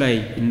በክሱ ላይ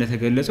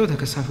እንደተገለጸው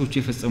ተከሳሾቹ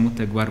የፈጸሙት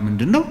ተግባር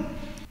ምንድነው?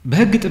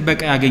 በህግ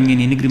ጥበቃ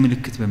ያገኘን የንግድ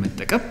ምልክት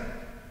በመጠቀም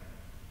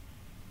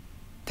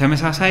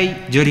ተመሳሳይ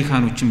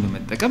ጀሪካኖችን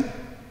በመጠቀም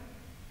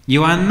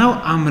የዋናው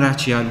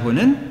አምራች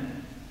ያልሆነን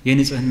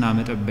የንጽህና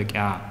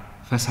መጠበቂያ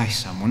ፈሳሽ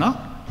ሳሙና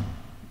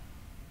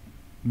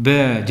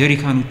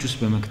በጀሪካኖች ውስጥ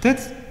በመክተት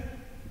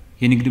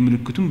የንግድ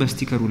ምልክቱን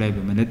በስቲከሩ ላይ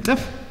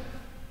በመለጠፍ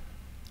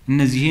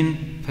እነዚህን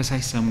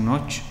ፈሳሽ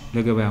ሳሙናዎች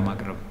ለገበያ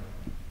ማቅረብ።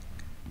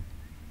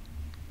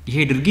 ይሄ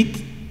ድርጊት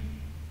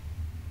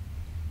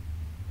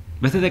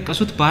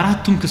በተጠቀሱት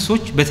በአራቱም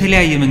ክሶች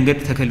በተለያየ መንገድ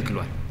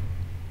ተከልክሏል።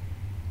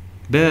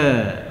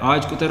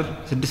 በአዋጅ ቁጥር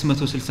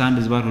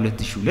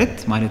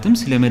 661/2002 ማለትም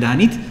ስለ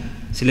መድኃኒት፣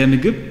 ስለ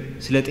ምግብ፣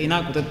 ስለ ጤና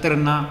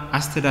ቁጥጥርና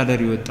አስተዳደር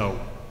የወጣው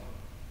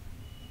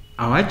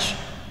አዋጅ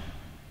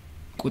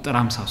ቁጥር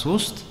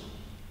 53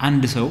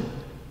 አንድ ሰው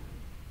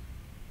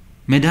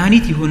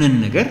መድኃኒት የሆነን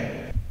ነገር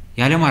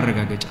ያለ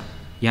ማረጋገጫ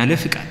ያለ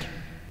ፍቃድ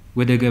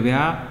ወደ ገበያ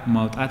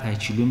ማውጣት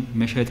አይችልም፣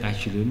 መሸጥ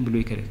አይችልም ብሎ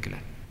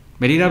ይከለክላል።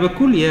 በሌላ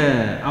በኩል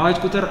የአዋጅ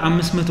ቁጥር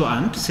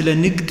 501 ስለ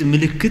ንግድ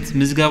ምልክት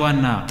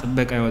ምዝገባና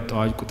ጥበቃ የወጣው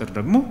አዋጅ ቁጥር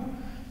ደግሞ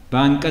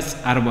በአንቀጽ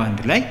 41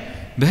 ላይ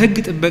በሕግ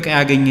ጥበቃ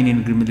ያገኘን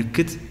የንግድ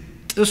ምልክት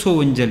ጥሶ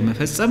ወንጀል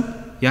መፈጸም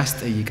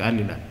ያስጠይቃል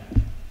ይላል።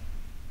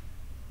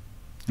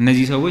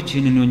 እነዚህ ሰዎች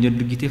ይህንን የወንጀል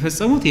ድርጊት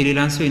የፈጸሙት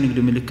የሌላን ሰው የንግድ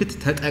ምልክት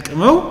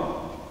ተጠቅመው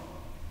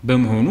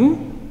በመሆኑ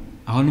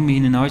አሁንም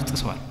ይህንን አዋጅ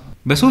ጥሰዋል።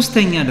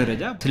 በሶስተኛ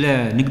ደረጃ ስለ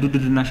ንግድ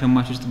ውድድርና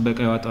ሸማቾች ጥበቃ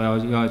የወጣው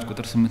የአዋጅ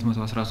ቁጥር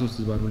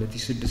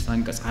 813/2006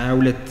 አንቀጽ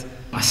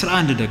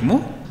 22/11 ደግሞ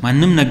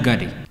ማንም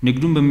ነጋዴ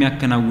ንግዱን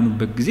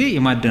በሚያከናውኑበት ጊዜ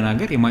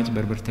የማደናገር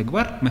የማጭበርበር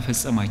ተግባር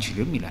መፈጸም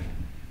አይችልም ይላል።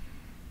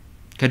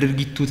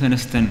 ከድርጊቱ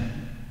ተነስተን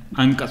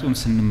አንቀጹን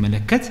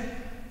ስንመለከት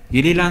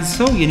የሌላን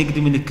ሰው የንግድ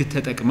ምልክት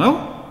ተጠቅመው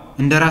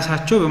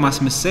እንደራሳቸው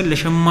በማስመሰል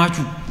ለሸማቹ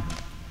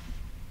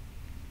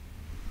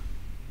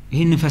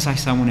ይህን ፈሳሽ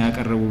ሳሙና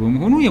ያቀረቡ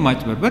በመሆኑ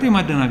የማጭበርበር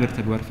የማደናገር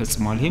ተግባር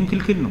ፈጽመዋል። ይሄም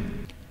ክልክል ነው።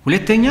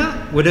 ሁለተኛ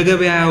ወደ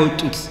ገበያ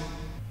ያወጡት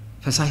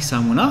ፈሳሽ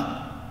ሳሙና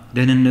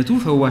ደህንነቱ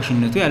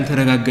ፈዋሽነቱ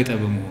ያልተረጋገጠ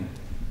በመሆኑ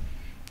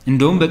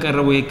እንደውም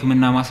በቀረበው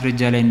የሕክምና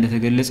ማስረጃ ላይ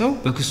እንደተገለጸው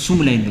በክሱም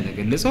ላይ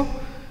እንደተገለጸው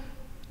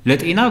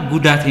ለጤና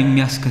ጉዳት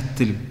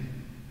የሚያስከትል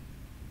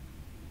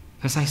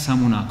ፈሳሽ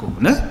ሳሙና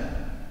ከሆነ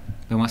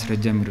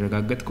በማስረጃ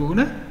የሚረጋገጥ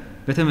ከሆነ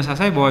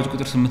በተመሳሳይ በአዋጅ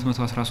ቁጥር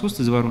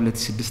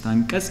 813/2006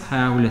 አንቀጽ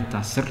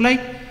 22/10 ላይ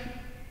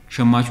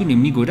ሸማቹን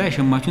የሚጎዳ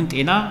የሸማቹን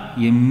ጤና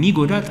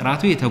የሚጎዳ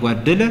ጥራቱ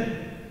የተጓደለ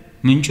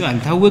ምንጩ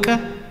ያልታወቀ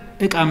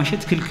ዕቃ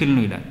መሸጥ ክልክል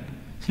ነው ይላል።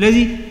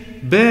 ስለዚህ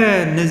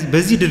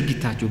በዚህ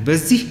ድርጊታቸው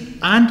በዚህ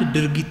አንድ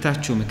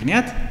ድርጊታቸው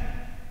ምክንያት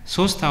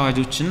 3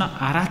 አዋጆችና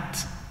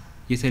 4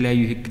 የተለያዩ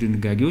የሕግ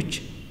ድንጋጌዎች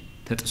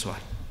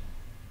ተጥሰዋል።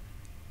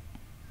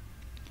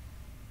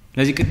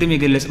 ለዚህ ቅድም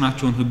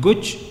የገለጽናቸውን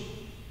ሕጎች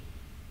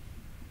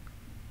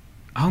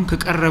አሁን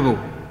ከቀረበው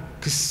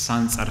ክስ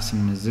አንፃር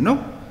ስንመዝነው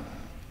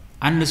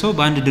አንድ ሰው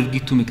በአንድ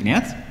ድርጊቱ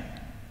ምክንያት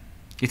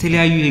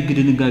የተለያዩ የሕግ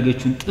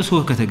ድንጋጌዎችን ጥሶ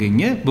ከተገኘ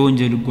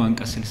በወንጀል ሕጉ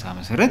አንቀጽ 60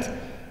 መሰረት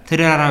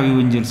ተደራራቢ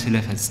ወንጀል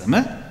ስለፈጸመ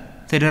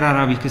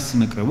ተደራራቢ ክስ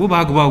መቅረቡ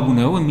በአግባቡ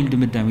ነው የሚል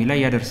ድምዳሜ ላይ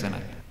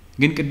ያደርሰናል።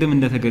 ግን ቅድም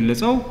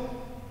እንደተገለጸው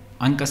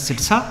አንቀጽ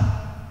 60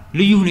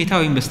 ልዩ ሁኔታ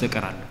ወይም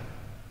በስተቀር አለ።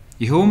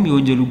 ይሄውም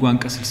የወንጀል ሕጉ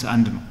አንቀጽ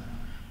 61 ነው።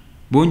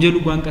 በወንጀል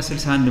ሕጉ አንቀጽ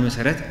 61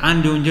 መሰረት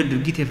አንድ የወንጀል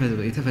ድርጊት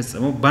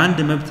የተፈጸመው በአንድ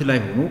መብት ላይ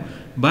ሆኖ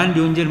በአንድ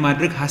የወንጀል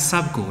ማድረግ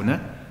ሐሳብ ከሆነ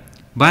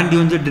በአንድ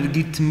የወንጀል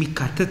ድርጊት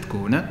የሚካተት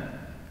ከሆነ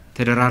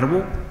ተደራርቦ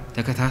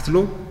ተከታትሎ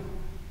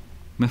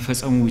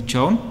መፈጸሙ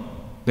ብቻውን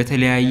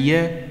በተለያየ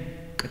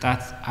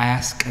ቅጣት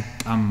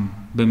አያስቀጣም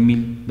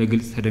በሚል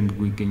በግልጽ ተደንግጎ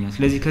ይገኛል።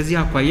 ስለዚህ ከዚህ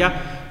አኳያ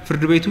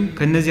ፍርድ ቤቱ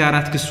ከነዚህ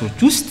 4 ክሶች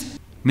ውስጥ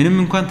ምንም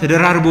እንኳን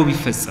ተደራርቦ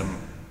ቢፈጸም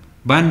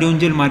በአንድ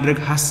የወንጀል ማድረግ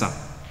ሐሳብ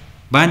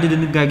በአንድ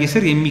ድንጋጌ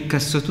ስር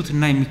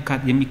የሚከሰቱትና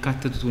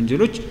የሚካተቱት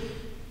ወንጀሎች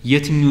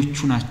የትኞቹ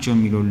ናቸው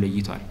የሚለውን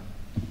ለይቷል።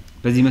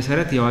 በዚህ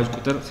መሰረት የአዋጅ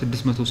ቁጥር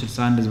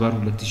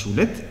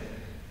 661/2002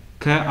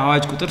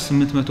 ከአዋጅ ቁጥር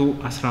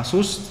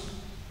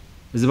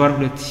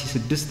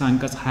 813/2006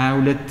 አንቀጽ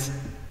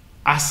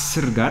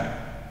 22/10 ጋር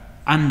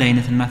አንድ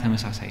አይነትና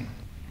ተመሳሳይ ነው።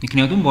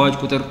 ምክንያቱም በአዋጅ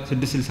ቁጥር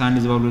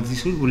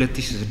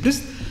 661/2006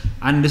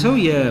 አንድ ሰው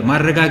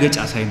የማረጋገጫ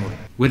ሳይኖር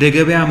ወደ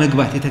ገበያ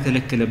መግባት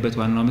የተከለከለበት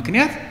ዋናው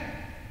ምክንያት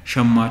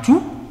ሸማቹ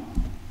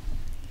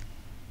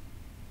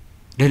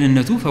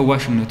ደህንነቱ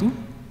ፈዋሽነቱ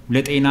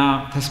ለጤና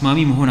ተስማሚ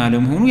መሆን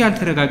አለመሆኑ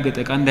ያልተረጋገጠ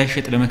ዕቃ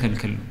እንዳይሸጥ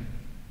ለመከልከል ነው።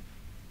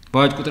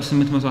 በአዋጅ ቁጥር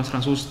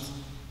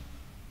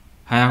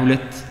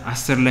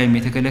 813/22/10 ላይም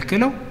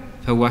የተከለከለው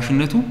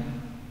ፈዋሽነቱ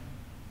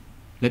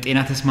ለጤና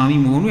ተስማሚ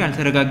መሆኑ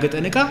ያልተረጋገጠ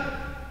ዕቃ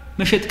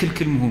መሸጥ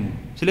ክልክል መሆኑ።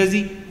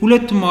 ስለዚህ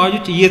ሁለቱም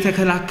አዋጆች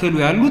እየተከላከሉ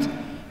ያሉት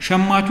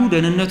ሸማቹ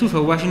ደህንነቱ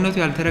ፈዋሽነቱ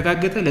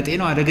ያልተረጋገጠ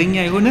ለጤናው አደገኛ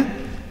የሆነ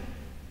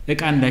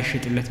ዕቃ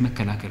እንዳይሸጥለት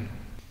መከላከል ነው።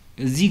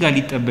 እዚህ ጋር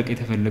ሊጠበቅ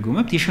የተፈለገው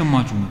መብት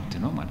የሸማቹ መብት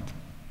ነው ማለት ነው።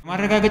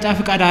 ማረጋገጫ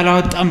ፍቃድ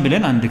አላወጣም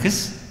ብለን አንድ ክስ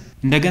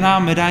እንደገና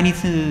መድኃኒት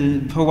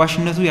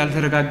ፈዋሽነቱ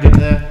ያልተረጋገጠ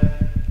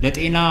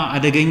ለጤና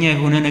አደገኛ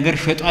የሆነ ነገር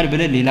ሸጧል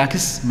ብለን ሌላ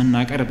ክስ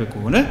መናቀርብ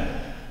ከሆነ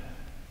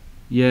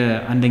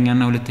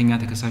የአንደኛና ሁለተኛ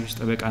ተከሳሾች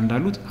ጠበቃ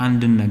እንዳሉት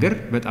አንድን ነገር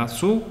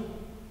በጣጥሶ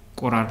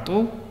ቆራርጦ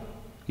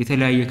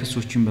የተለያየ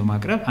ክሶችን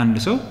በማቅረብ አንድ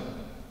ሰው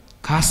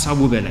ከሐሳቡ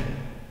በላይ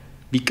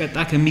ሊቀጣ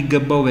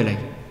ከሚገባው በላይ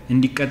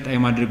እንዲቀጣ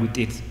የማድረግ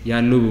ውጤት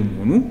ያለው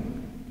በመሆኑ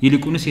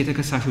ይልቁንስ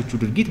የተከሳሾቹ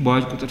ድርጊት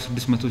በአዋጅ ቁጥር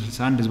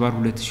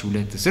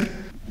 661/2002 ስር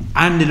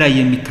አንድ ላይ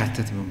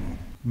የሚካተት በመሆኑ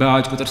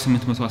በአዋጅ ቁጥር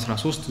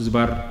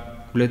 813/2006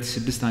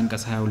 26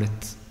 አንቀጽ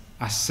 22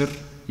 10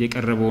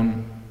 የቀረበውን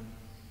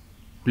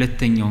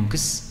ሁለተኛውን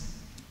ክስ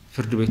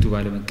ፍርድ ቤቱ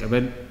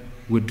ባለመቀበል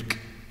ውድቅ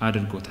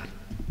አድርጎታል።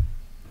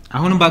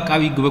 አሁንም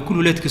በአቃቢ ሕግ በኩል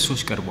ሁለት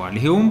ክሶች ቀርበዋል።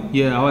 ይሄውም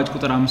የአዋጅ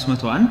ቁጥር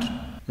 501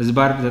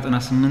 ዝባር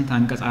 98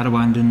 አንቀጽ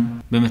 41ን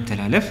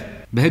በመተላለፍ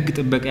በሕግ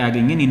ጥበቃ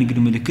ያገኘን የንግድ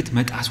ምልክት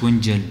መጣስ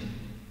ወንጀል።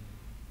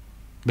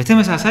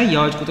 በተመሳሳይ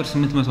የአዋጅ ቁጥር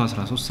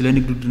 813 ስለ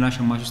ንግድ ውድና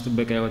ሸማቾች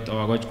ጥበቃ ያወጣው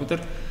አዋጅ ቁጥር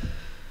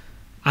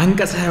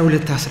አንቀጽ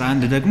 22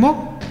 11 ደግሞ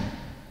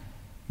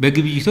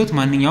በግብይቶት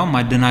ማንኛውም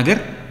ማደናገር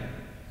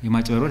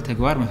የማጭበርበር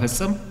ተግባር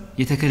መፈጸም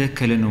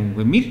የተከለከለ ነው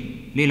በሚል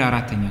ሌላ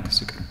አራተኛ ክስ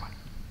ቀርቧል።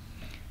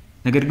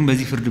 ነገር ግን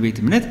በዚህ ፍርድ ቤት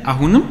እምነት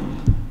አሁንም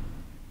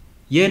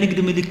የንግድ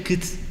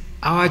ምልክት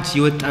አዋጅ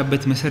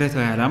የወጣበት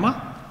መሰረታዊ ዓላማ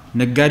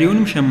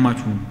ነጋዴውንም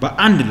ሸማቹንም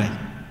በአንድ ላይ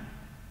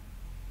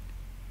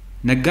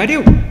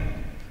ነጋዴው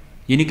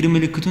የንግድ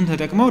ምልክቱን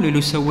ተጠቅመው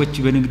ሌሎች ሰዎች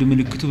በንግድ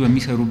ምልክቱ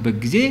በሚሰሩበት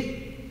ጊዜ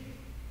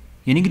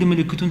የንግድ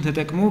ምልክቱን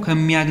ተጠቅመው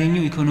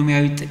ከሚያገኘው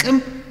ኢኮኖሚያዊ ጥቅም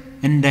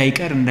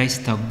እንዳይቀር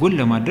እንዳይስታጎል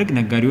ለማድረግ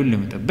ነጋዴውን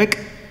ለመጠበቅ፣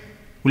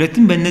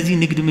 ሁለቱም በእነዚህ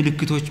ንግድ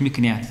ምልክቶች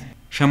ምክንያት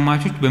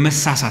ሸማቾች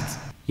በመሳሳት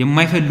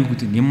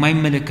የማይፈልጉትን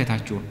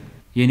የማይመለከታቸውን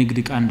የንግድ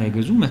ዕቃ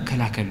እንዳይገዙ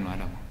መከላከል ነው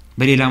ዓላማው።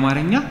 በሌላ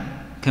አማርኛ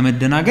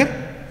ከመደናገር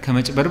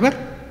ከመጭበርበር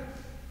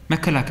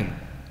መከላከል ነው።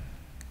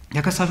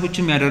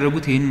 ተከሳሾችም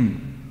ያደረጉት ይህን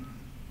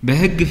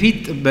በሕግ ፊት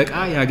ጥበቃ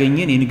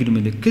ያገኘን የንግድ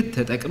ምልክት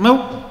ተጠቅመው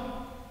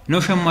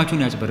ነው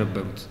ሸማቹን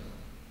ያጭበረበሩት።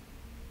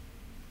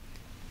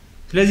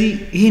 ስለዚህ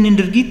ይህንን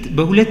ድርጊት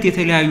በሁለት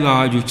የተለያዩ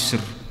አዋጆች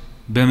ስር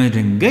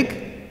በመደንገግ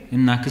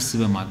እና ክስ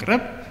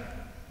በማቅረብ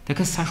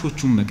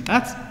ተከሳሾቹን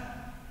መቅጣት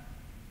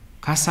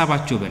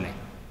ከሀሳባቸው በላይ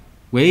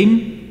ወይም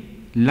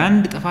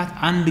ለአንድ ጥፋት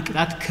አንድ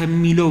ቅጣት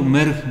ከሚለው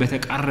መርህ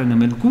በተቃረነ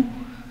መልኩ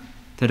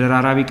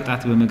ተደራራቢ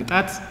ቅጣት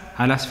በመቅጣት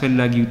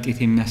አላስፈላጊ ውጤት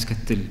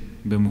የሚያስከትል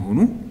በመሆኑ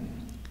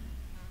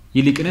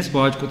ይልቅንስ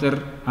በአዋጅ ቁጥር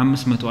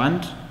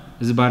 501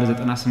 ዝባር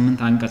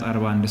 98 አንቀጽ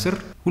 41 ስር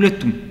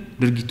ሁለቱም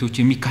ድርጊቶች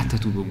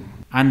የሚካተቱ በመሆኑ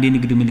አንድ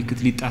የንግድ ምልክት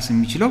ሊጣስ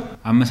የሚችለው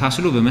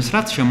አመሳስሎ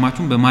በመስራት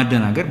ሸማቹን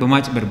በማደናገር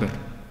በማጭበርበር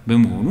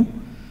በመሆኑ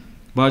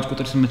በአዋጅ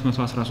ቁጥር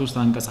 813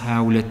 አንቀጽ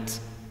 22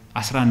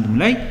 11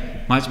 ላይ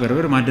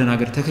ማጭበርበር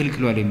ማደናገር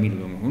ተከልክሏል የሚል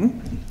በመሆኑ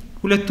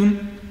ሁለቱን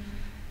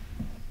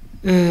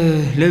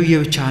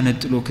ለየብቻ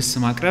ነጥሎ ክስ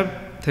ማቅረብ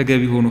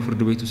ተገቢ ሆኖ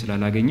ፍርድ ቤቱ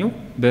ስላላገኘው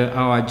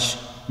በአዋጅ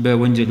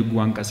በወንጀል ሕጉ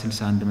አንቀጽ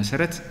 61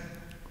 መሰረት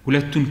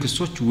ሁለቱን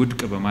ክሶች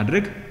ውድቅ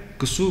በማድረግ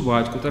ክሱ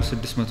በአዋጅ ቁጥር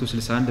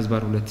 661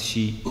 ዝባር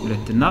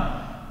 2002 እና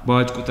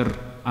በአዋጅ ቁጥር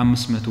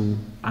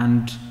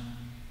 501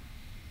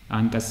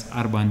 አንቀጽ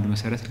 41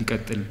 መሰረት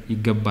ሊቀጥል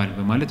ይገባል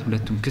በማለት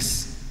ሁለቱን ክስ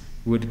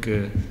ውድቅ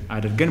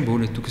አድርገን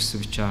በሁለቱ ክስ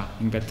ብቻ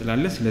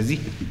እንቀጥላለን። ስለዚህ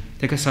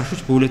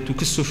ተከሳሾች በሁለቱ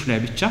ክሶች ላይ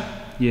ብቻ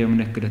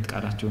የእምነት ክህደት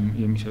ቃላቸውን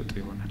የሚሰጡ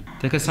ይሆናል።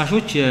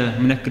 ተከሳሾች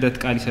የእምነት ክህደት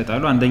ቃል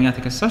ይሰጣሉ። አንደኛ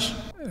ተከሳሽ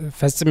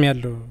ፈጽም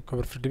ያለው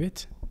ክቡር ፍርድ ቤት።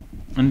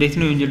 እንዴት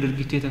ነው የወንጀል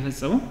ድርጊቱ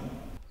የተፈጸመው?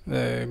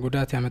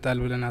 ጉዳት ያመጣል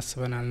ብለን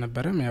አስበን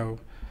አልነበረም። ያው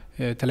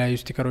የተለያዩ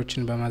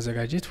ስቲከሮችን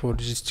በማዘጋጀት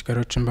ፎርጅ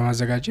ስቲከሮችን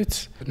በማዘጋጀት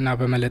እና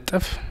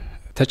በመለጠፍ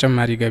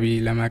ተጨማሪ ገቢ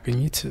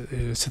ለማግኘት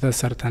ስህተት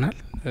ሰርተናል።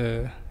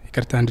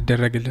 ይቅርታ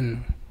እንዲደረግልን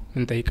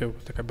እንጠይቀው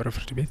ተከበረው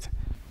ፍርድ ቤት።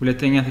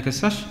 ሁለተኛ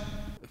ተከሳሽ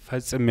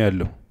ፈጽም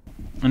ያለው።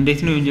 እንዴት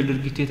ነው የወንጀል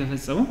ድርጊቱ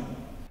የተፈጸመው?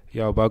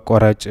 ያው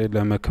በአቋራጭ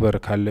ለመክበር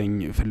ካለኝ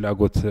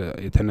ፍላጎት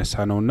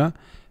የተነሳ ነውና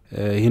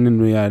ይህንን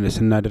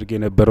ስናደርግ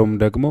የነበረውም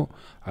ደግሞ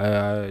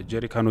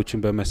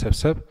ጀሪካኖችን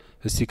በመሰብሰብ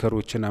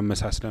ስቲከሮችን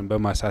አመሳስለን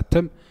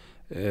በማሳተም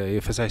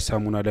የፈሳሽ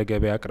ሳሙና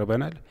ለገበያ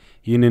አቅርበናል።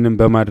 ይህንንም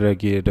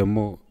በማድረግ ደግሞ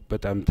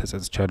በጣም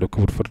ተጸጽቻለሁ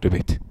ክቡር ፍርድ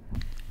ቤት።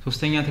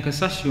 ሶስተኛ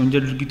ተከሳሽ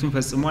የወንጀል ድርጊቱን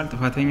ፈጽሟል፣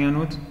 ጥፋተኛ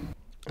ነዎት?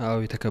 አዎ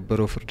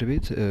የተከበረው ፍርድ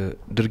ቤት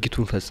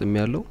ድርጊቱን ፈጽም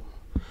ያለው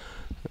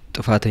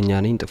ጥፋተኛ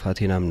ነኝ፣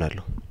 ጥፋቴን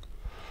አምናለሁ።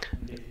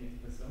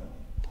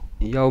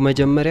 ያው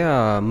መጀመሪያ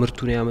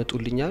ምርቱን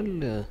ያመጡልኛል፣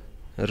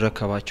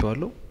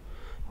 እረከባቸዋለሁ።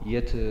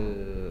 የት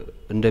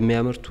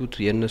እንደሚያመርቱት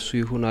የነሱ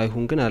ይሁን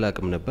አይሁን ግን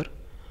አላቅም ነበር።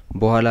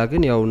 በኋላ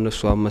ግን ያው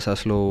እነሱ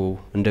አመሳስለው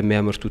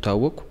እንደሚያመርቱ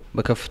ታወቁ።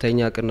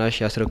 በከፍተኛ ቅናሽ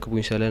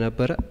ያስረክቡኝ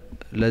ስለነበረ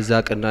ለዛ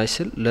ቅናሽ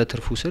ስል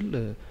ለትርፉ ስል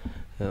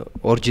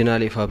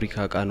ኦሪጂናል የፋብሪካ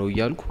እቃ ነው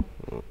እያልኩ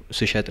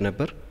ስሸጥ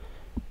ነበር።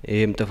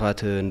 ይሄም ጥፋት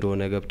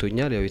እንደሆነ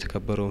ገብቶኛል። ያው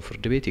የተከበረውን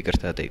ፍርድ ቤት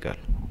ይቅርታ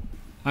ጠይቃለሁ።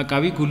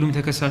 አቃቢ ሁሉም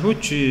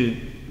ተከሳሾች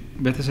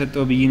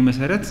በተሰጠው ብይን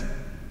መሰረት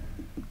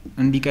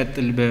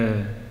እንዲቀጥል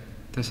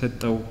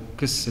በተሰጠው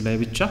ክስ ላይ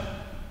ብቻ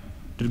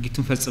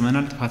ድርጊቱን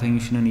ፈጽመናል፣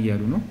 ጥፋተኞች ነን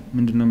እያሉ ነው።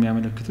 ምንድነው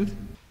የሚያመለክቱት?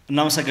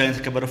 እናመሰግናለን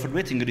የተከበረው ፍርድ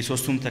ቤት። እንግዲህ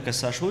ሶስቱም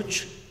ተከሳሾች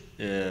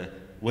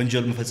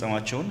ወንጀል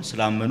መፈጸማቸውን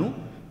ስላመኑ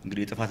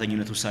እንግዲህ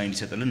የጥፋተኝነት ውሳኔ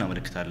እንዲሰጥልን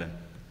እናመለክታለን።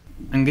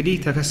 እንግዲህ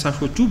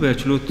ተከሳሾቹ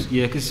በችሎት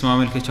የክስ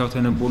ማመልከቻው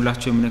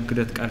ተነቦላቸው የእምነት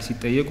ክህደት ቃል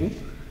ሲጠየቁ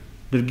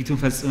ድርጊቱን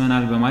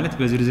ፈጽመናል በማለት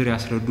በዝርዝር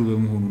ያስረዱ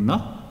በመሆኑና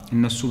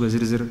እነሱ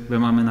በዝርዝር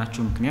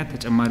በማመናቸው ምክንያት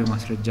ተጨማሪ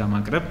ማስረጃ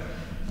ማቅረብ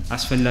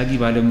አስፈላጊ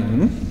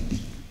ባለመሆኑ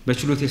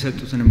በችሎት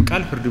የሰጡትንም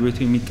ቃል ፍርድ ቤቱ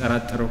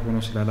የሚጠራጠረው ሆኖ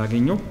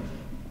ስላላገኘው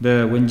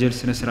በወንጀል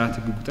ስነ ስርዓት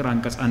ሕግ ቁጥር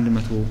አንቀጽ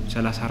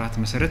 134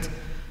 መሰረት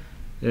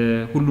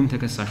ሁሉም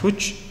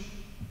ተከሳሾች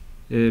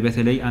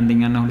በተለይ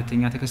አንደኛና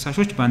ሁለተኛ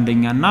ተከሳሾች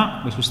በአንደኛና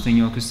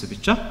በሶስተኛው ክስ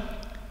ብቻ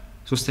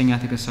ሶስተኛ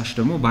ተከሳሽ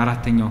ደግሞ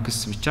በአራተኛው ክስ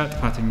ብቻ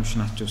ጥፋተኞች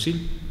ናቸው ሲል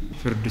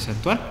ፍርድ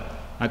ሰጥቷል።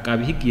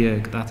 አቃቢ ሕግ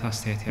የቅጣት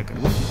አስተያየት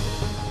ያቀርባል።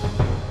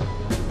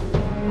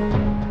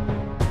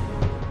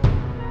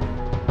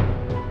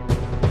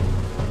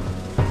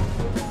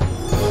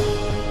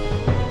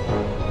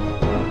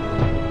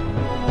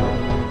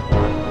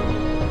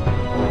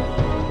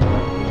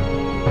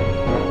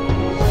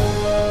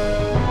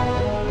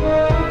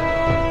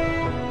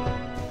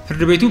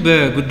 ፍርድ ቤቱ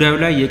በጉዳዩ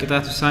ላይ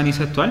የቅጣት ውሳኔ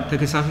ሰጥቷል።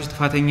 ተከሳሾች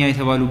ጥፋተኛ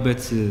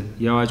የተባሉበት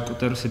የአዋጅ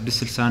ቁጥር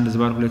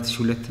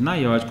 661/2002 እና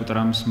የአዋጅ ቁጥር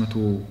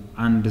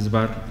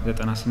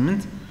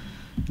 501/98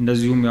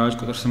 እንደዚሁም የአዋጅ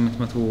ቁጥር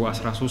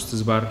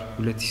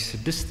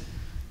 813/2006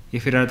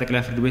 የፌዴራል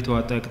ጠቅላይ ፍርድ ቤት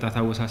ያወጣው የቅጣት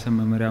አወሳሰን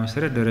መመሪያ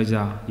መሰረት ደረጃ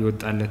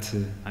ይወጣለት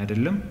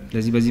አይደለም።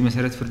 ስለዚህ በዚህ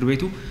መሰረት ፍርድ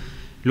ቤቱ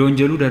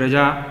ለወንጀሉ ደረጃ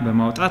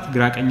በማውጣት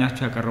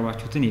ግራቀኛቸው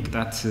ያቀረባችሁትን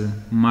የቅጣት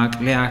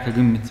ማቅለያ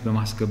ከግምት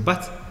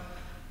በማስገባት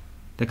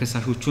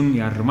ተከሳሾቹን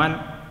ያርማል፣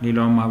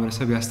 ሌላውን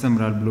ማህበረሰብ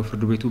ያስተምራል ብሎ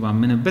ፍርድ ቤቱ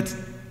ባመነበት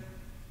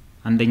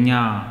አንደኛ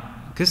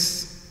ክስ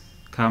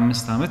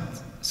ከ5 ዓመት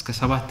እስከ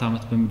 7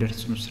 ዓመት በሚደርስ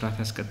ጽኑ እስራት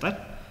ያስቀጣል።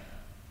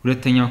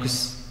 ሁለተኛው ክስ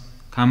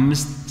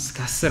ከ5 እስከ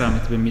 10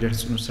 ዓመት በሚደርስ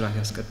ጽኑ እስራት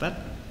ያስቀጣል።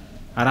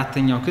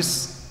 አራተኛው ክስ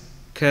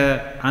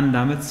ከ1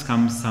 ዓመት እስከ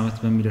 5 ዓመት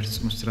በሚደርስ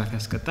ጽኑ እስራት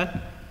ያስቀጣል።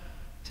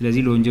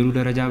 ስለዚህ ለወንጀሉ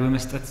ደረጃ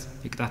በመስጠት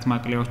የቅጣት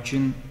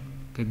ማቅለያዎችን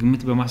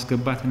ከግምት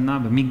በማስገባትና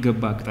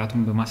በሚገባ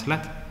ቅጣቱን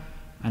በማስላት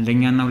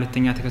አንደኛና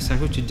ሁለተኛ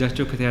ተከሳሾች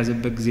እጃቸው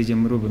ከተያዘበት ጊዜ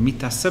ጀምሮ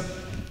በሚታሰብ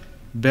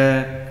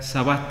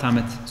በ7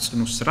 ዓመት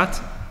ጽኑ እስራት፣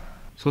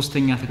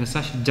 ሶስተኛ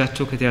ተከሳሽ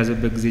እጃቸው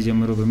ከተያዘበት ጊዜ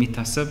ጀምሮ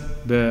በሚታሰብ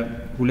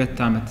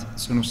በ2 ዓመት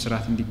ጽኑ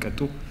እስራት እንዲቀጡ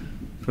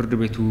ፍርድ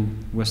ቤቱ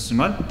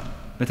ወስኗል።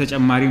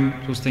 በተጨማሪም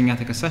ሶስተኛ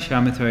ተከሳሽ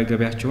የዓመታዊ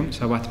ገቢያቸውን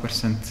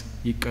 7%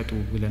 ይቀጡ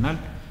ብለናል።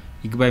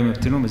 ይግባኝ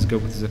መብት ነው።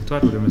 መዝገቡ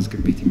ተዘግቷል። ወደ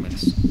መዝገብ ቤት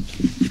ይመለስ።